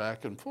wag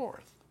back and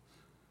forth.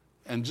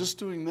 And just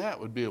doing that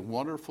would be a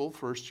wonderful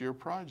first-year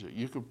project.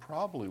 You could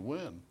probably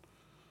win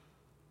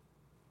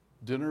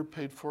dinner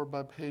paid for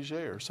by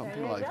Piaget or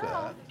something you like go.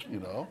 that, you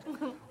know,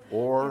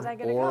 or Where's that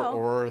gonna go?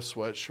 or a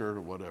sweatshirt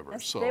or whatever.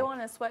 Yes, So they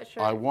want a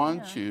sweatshirt. I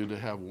want yeah. you to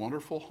have a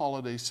wonderful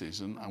holiday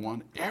season. I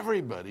want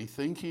everybody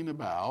thinking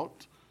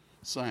about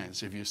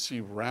science. If you see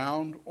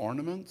round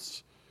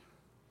ornaments,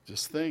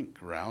 just think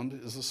round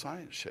is a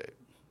science shape.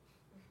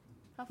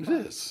 How It fun.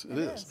 is. It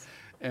is.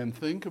 And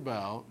think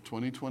about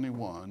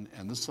 2021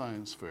 and the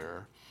science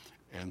fair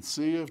and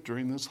see if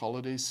during this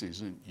holiday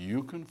season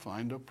you can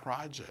find a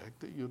project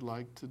that you'd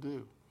like to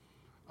do.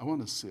 I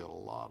want to see a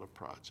lot of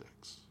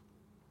projects.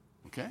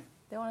 Okay?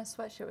 They want a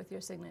sweatshirt with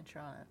your signature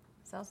on it.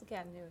 Sounds like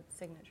I knew the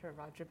signature of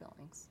Roger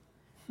Billings.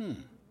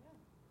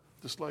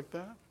 Just like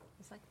that?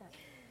 Just like that.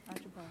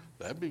 Roger Billings.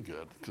 That'd be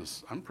good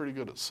because I'm pretty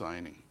good at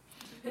signing.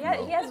 He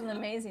has an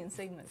amazing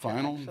signature.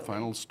 actually.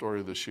 Final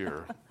story this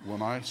year.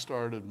 When I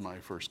started my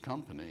first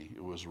company,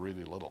 it was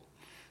really little.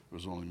 It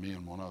was only me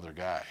and one other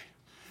guy.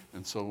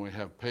 And so when we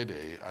have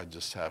payday, I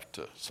just have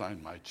to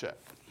sign my check.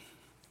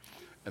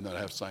 And then I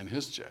have to sign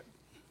his check.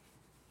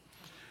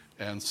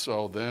 And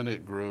so then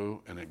it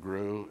grew and it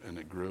grew and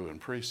it grew. And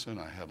pretty soon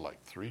I had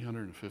like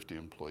 350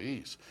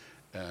 employees.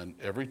 And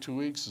every 2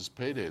 weeks is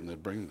payday and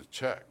they'd bring the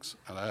checks.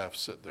 And I have to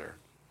sit there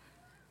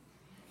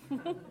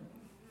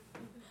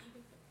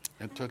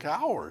It took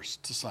hours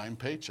to sign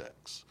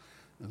paychecks.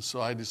 And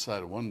so I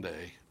decided one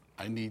day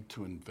I need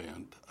to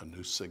invent a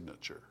new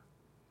signature.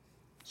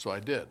 So I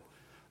did.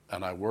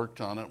 And I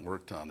worked on it.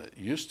 It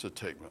used to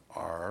take me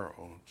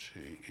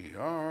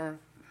R-O-G-E-R,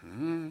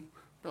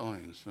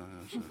 Billings,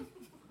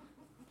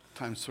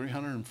 times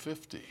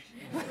 350.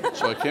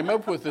 So I came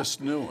up with this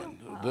new one,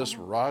 this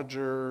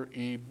Roger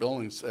E.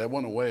 Billings. It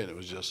went away and it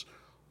was just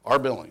R.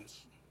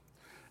 Billings.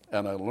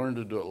 And I learned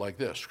to do it like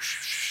this.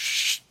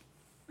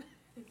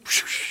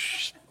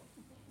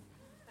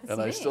 And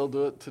I still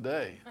do it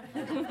today.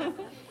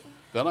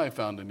 Then I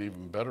found an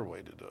even better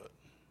way to do it.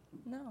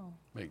 No.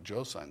 Make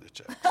Joe sign the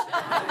checks.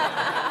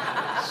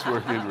 It's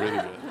working really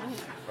good.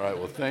 All right,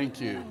 well,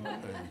 thank you.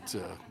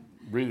 And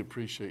really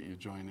appreciate you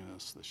joining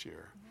us this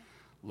year.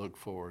 Look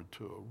forward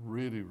to a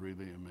really,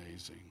 really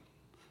amazing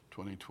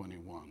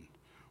 2021.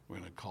 We're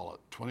going to call it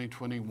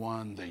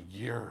 2021, the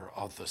year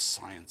of the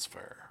science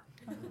fair.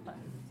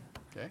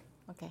 Okay?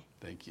 Okay.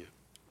 Thank you.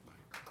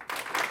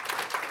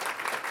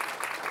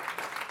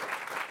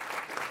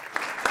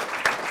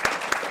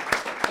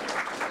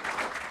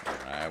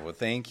 All right, well,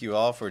 thank you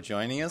all for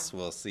joining us.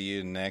 We'll see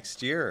you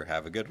next year.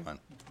 Have a good one.